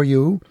gift for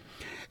you,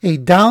 a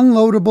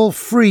downloadable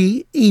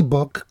free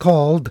ebook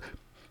called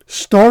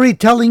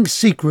Storytelling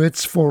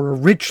Secrets for a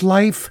Rich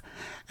Life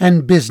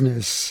and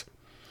Business.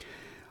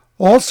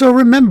 Also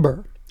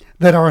remember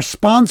that our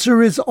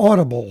sponsor is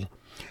Audible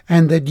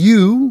and that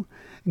you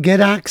get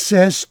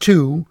access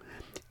to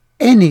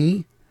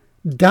any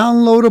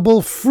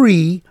downloadable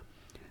free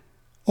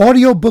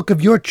audiobook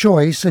of your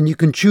choice, and you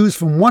can choose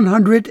from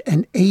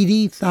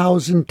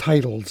 180,000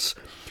 titles.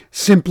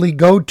 Simply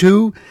go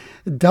to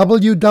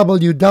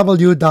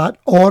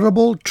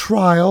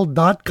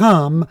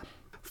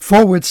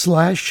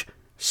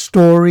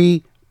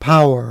www.audibletrial.com/story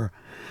power.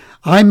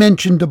 I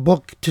mentioned a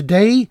book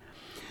today.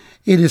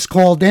 It is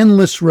called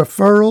Endless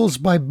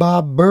Referrals by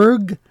Bob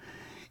Burg.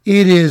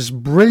 It is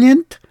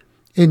brilliant,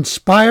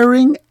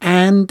 inspiring,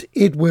 and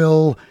it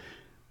will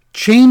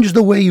change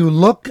the way you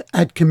look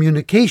at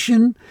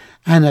communication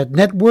and at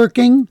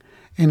networking.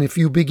 And if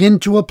you begin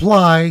to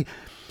apply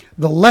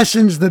the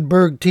lessons that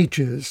Burg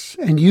teaches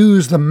and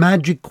use the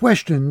magic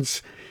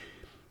questions,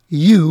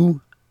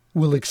 you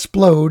will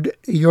explode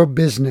your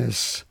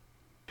business.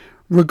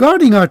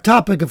 Regarding our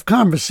topic of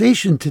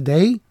conversation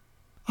today,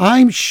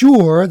 I'm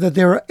sure that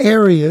there are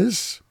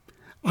areas,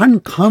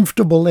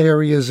 uncomfortable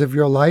areas of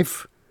your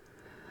life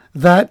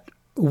that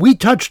we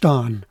touched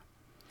on,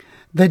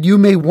 that you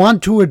may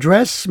want to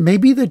address,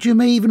 maybe that you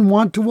may even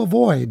want to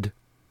avoid.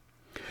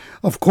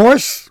 Of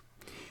course,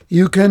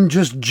 you can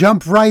just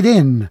jump right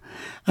in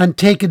and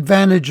take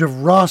advantage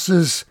of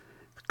Ross's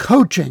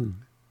coaching.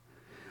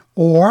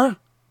 Or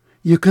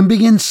you can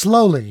begin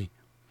slowly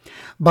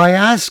by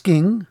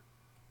asking,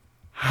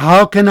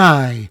 how can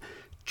I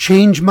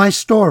change my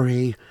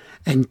story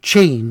and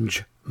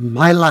change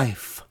my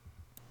life?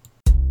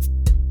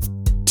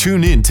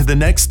 Tune in to the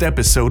next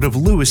episode of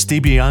Louis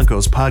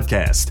DiBianco's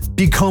podcast.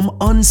 Become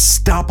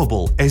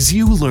unstoppable as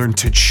you learn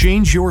to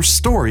change your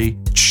story,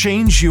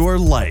 change your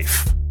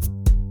life.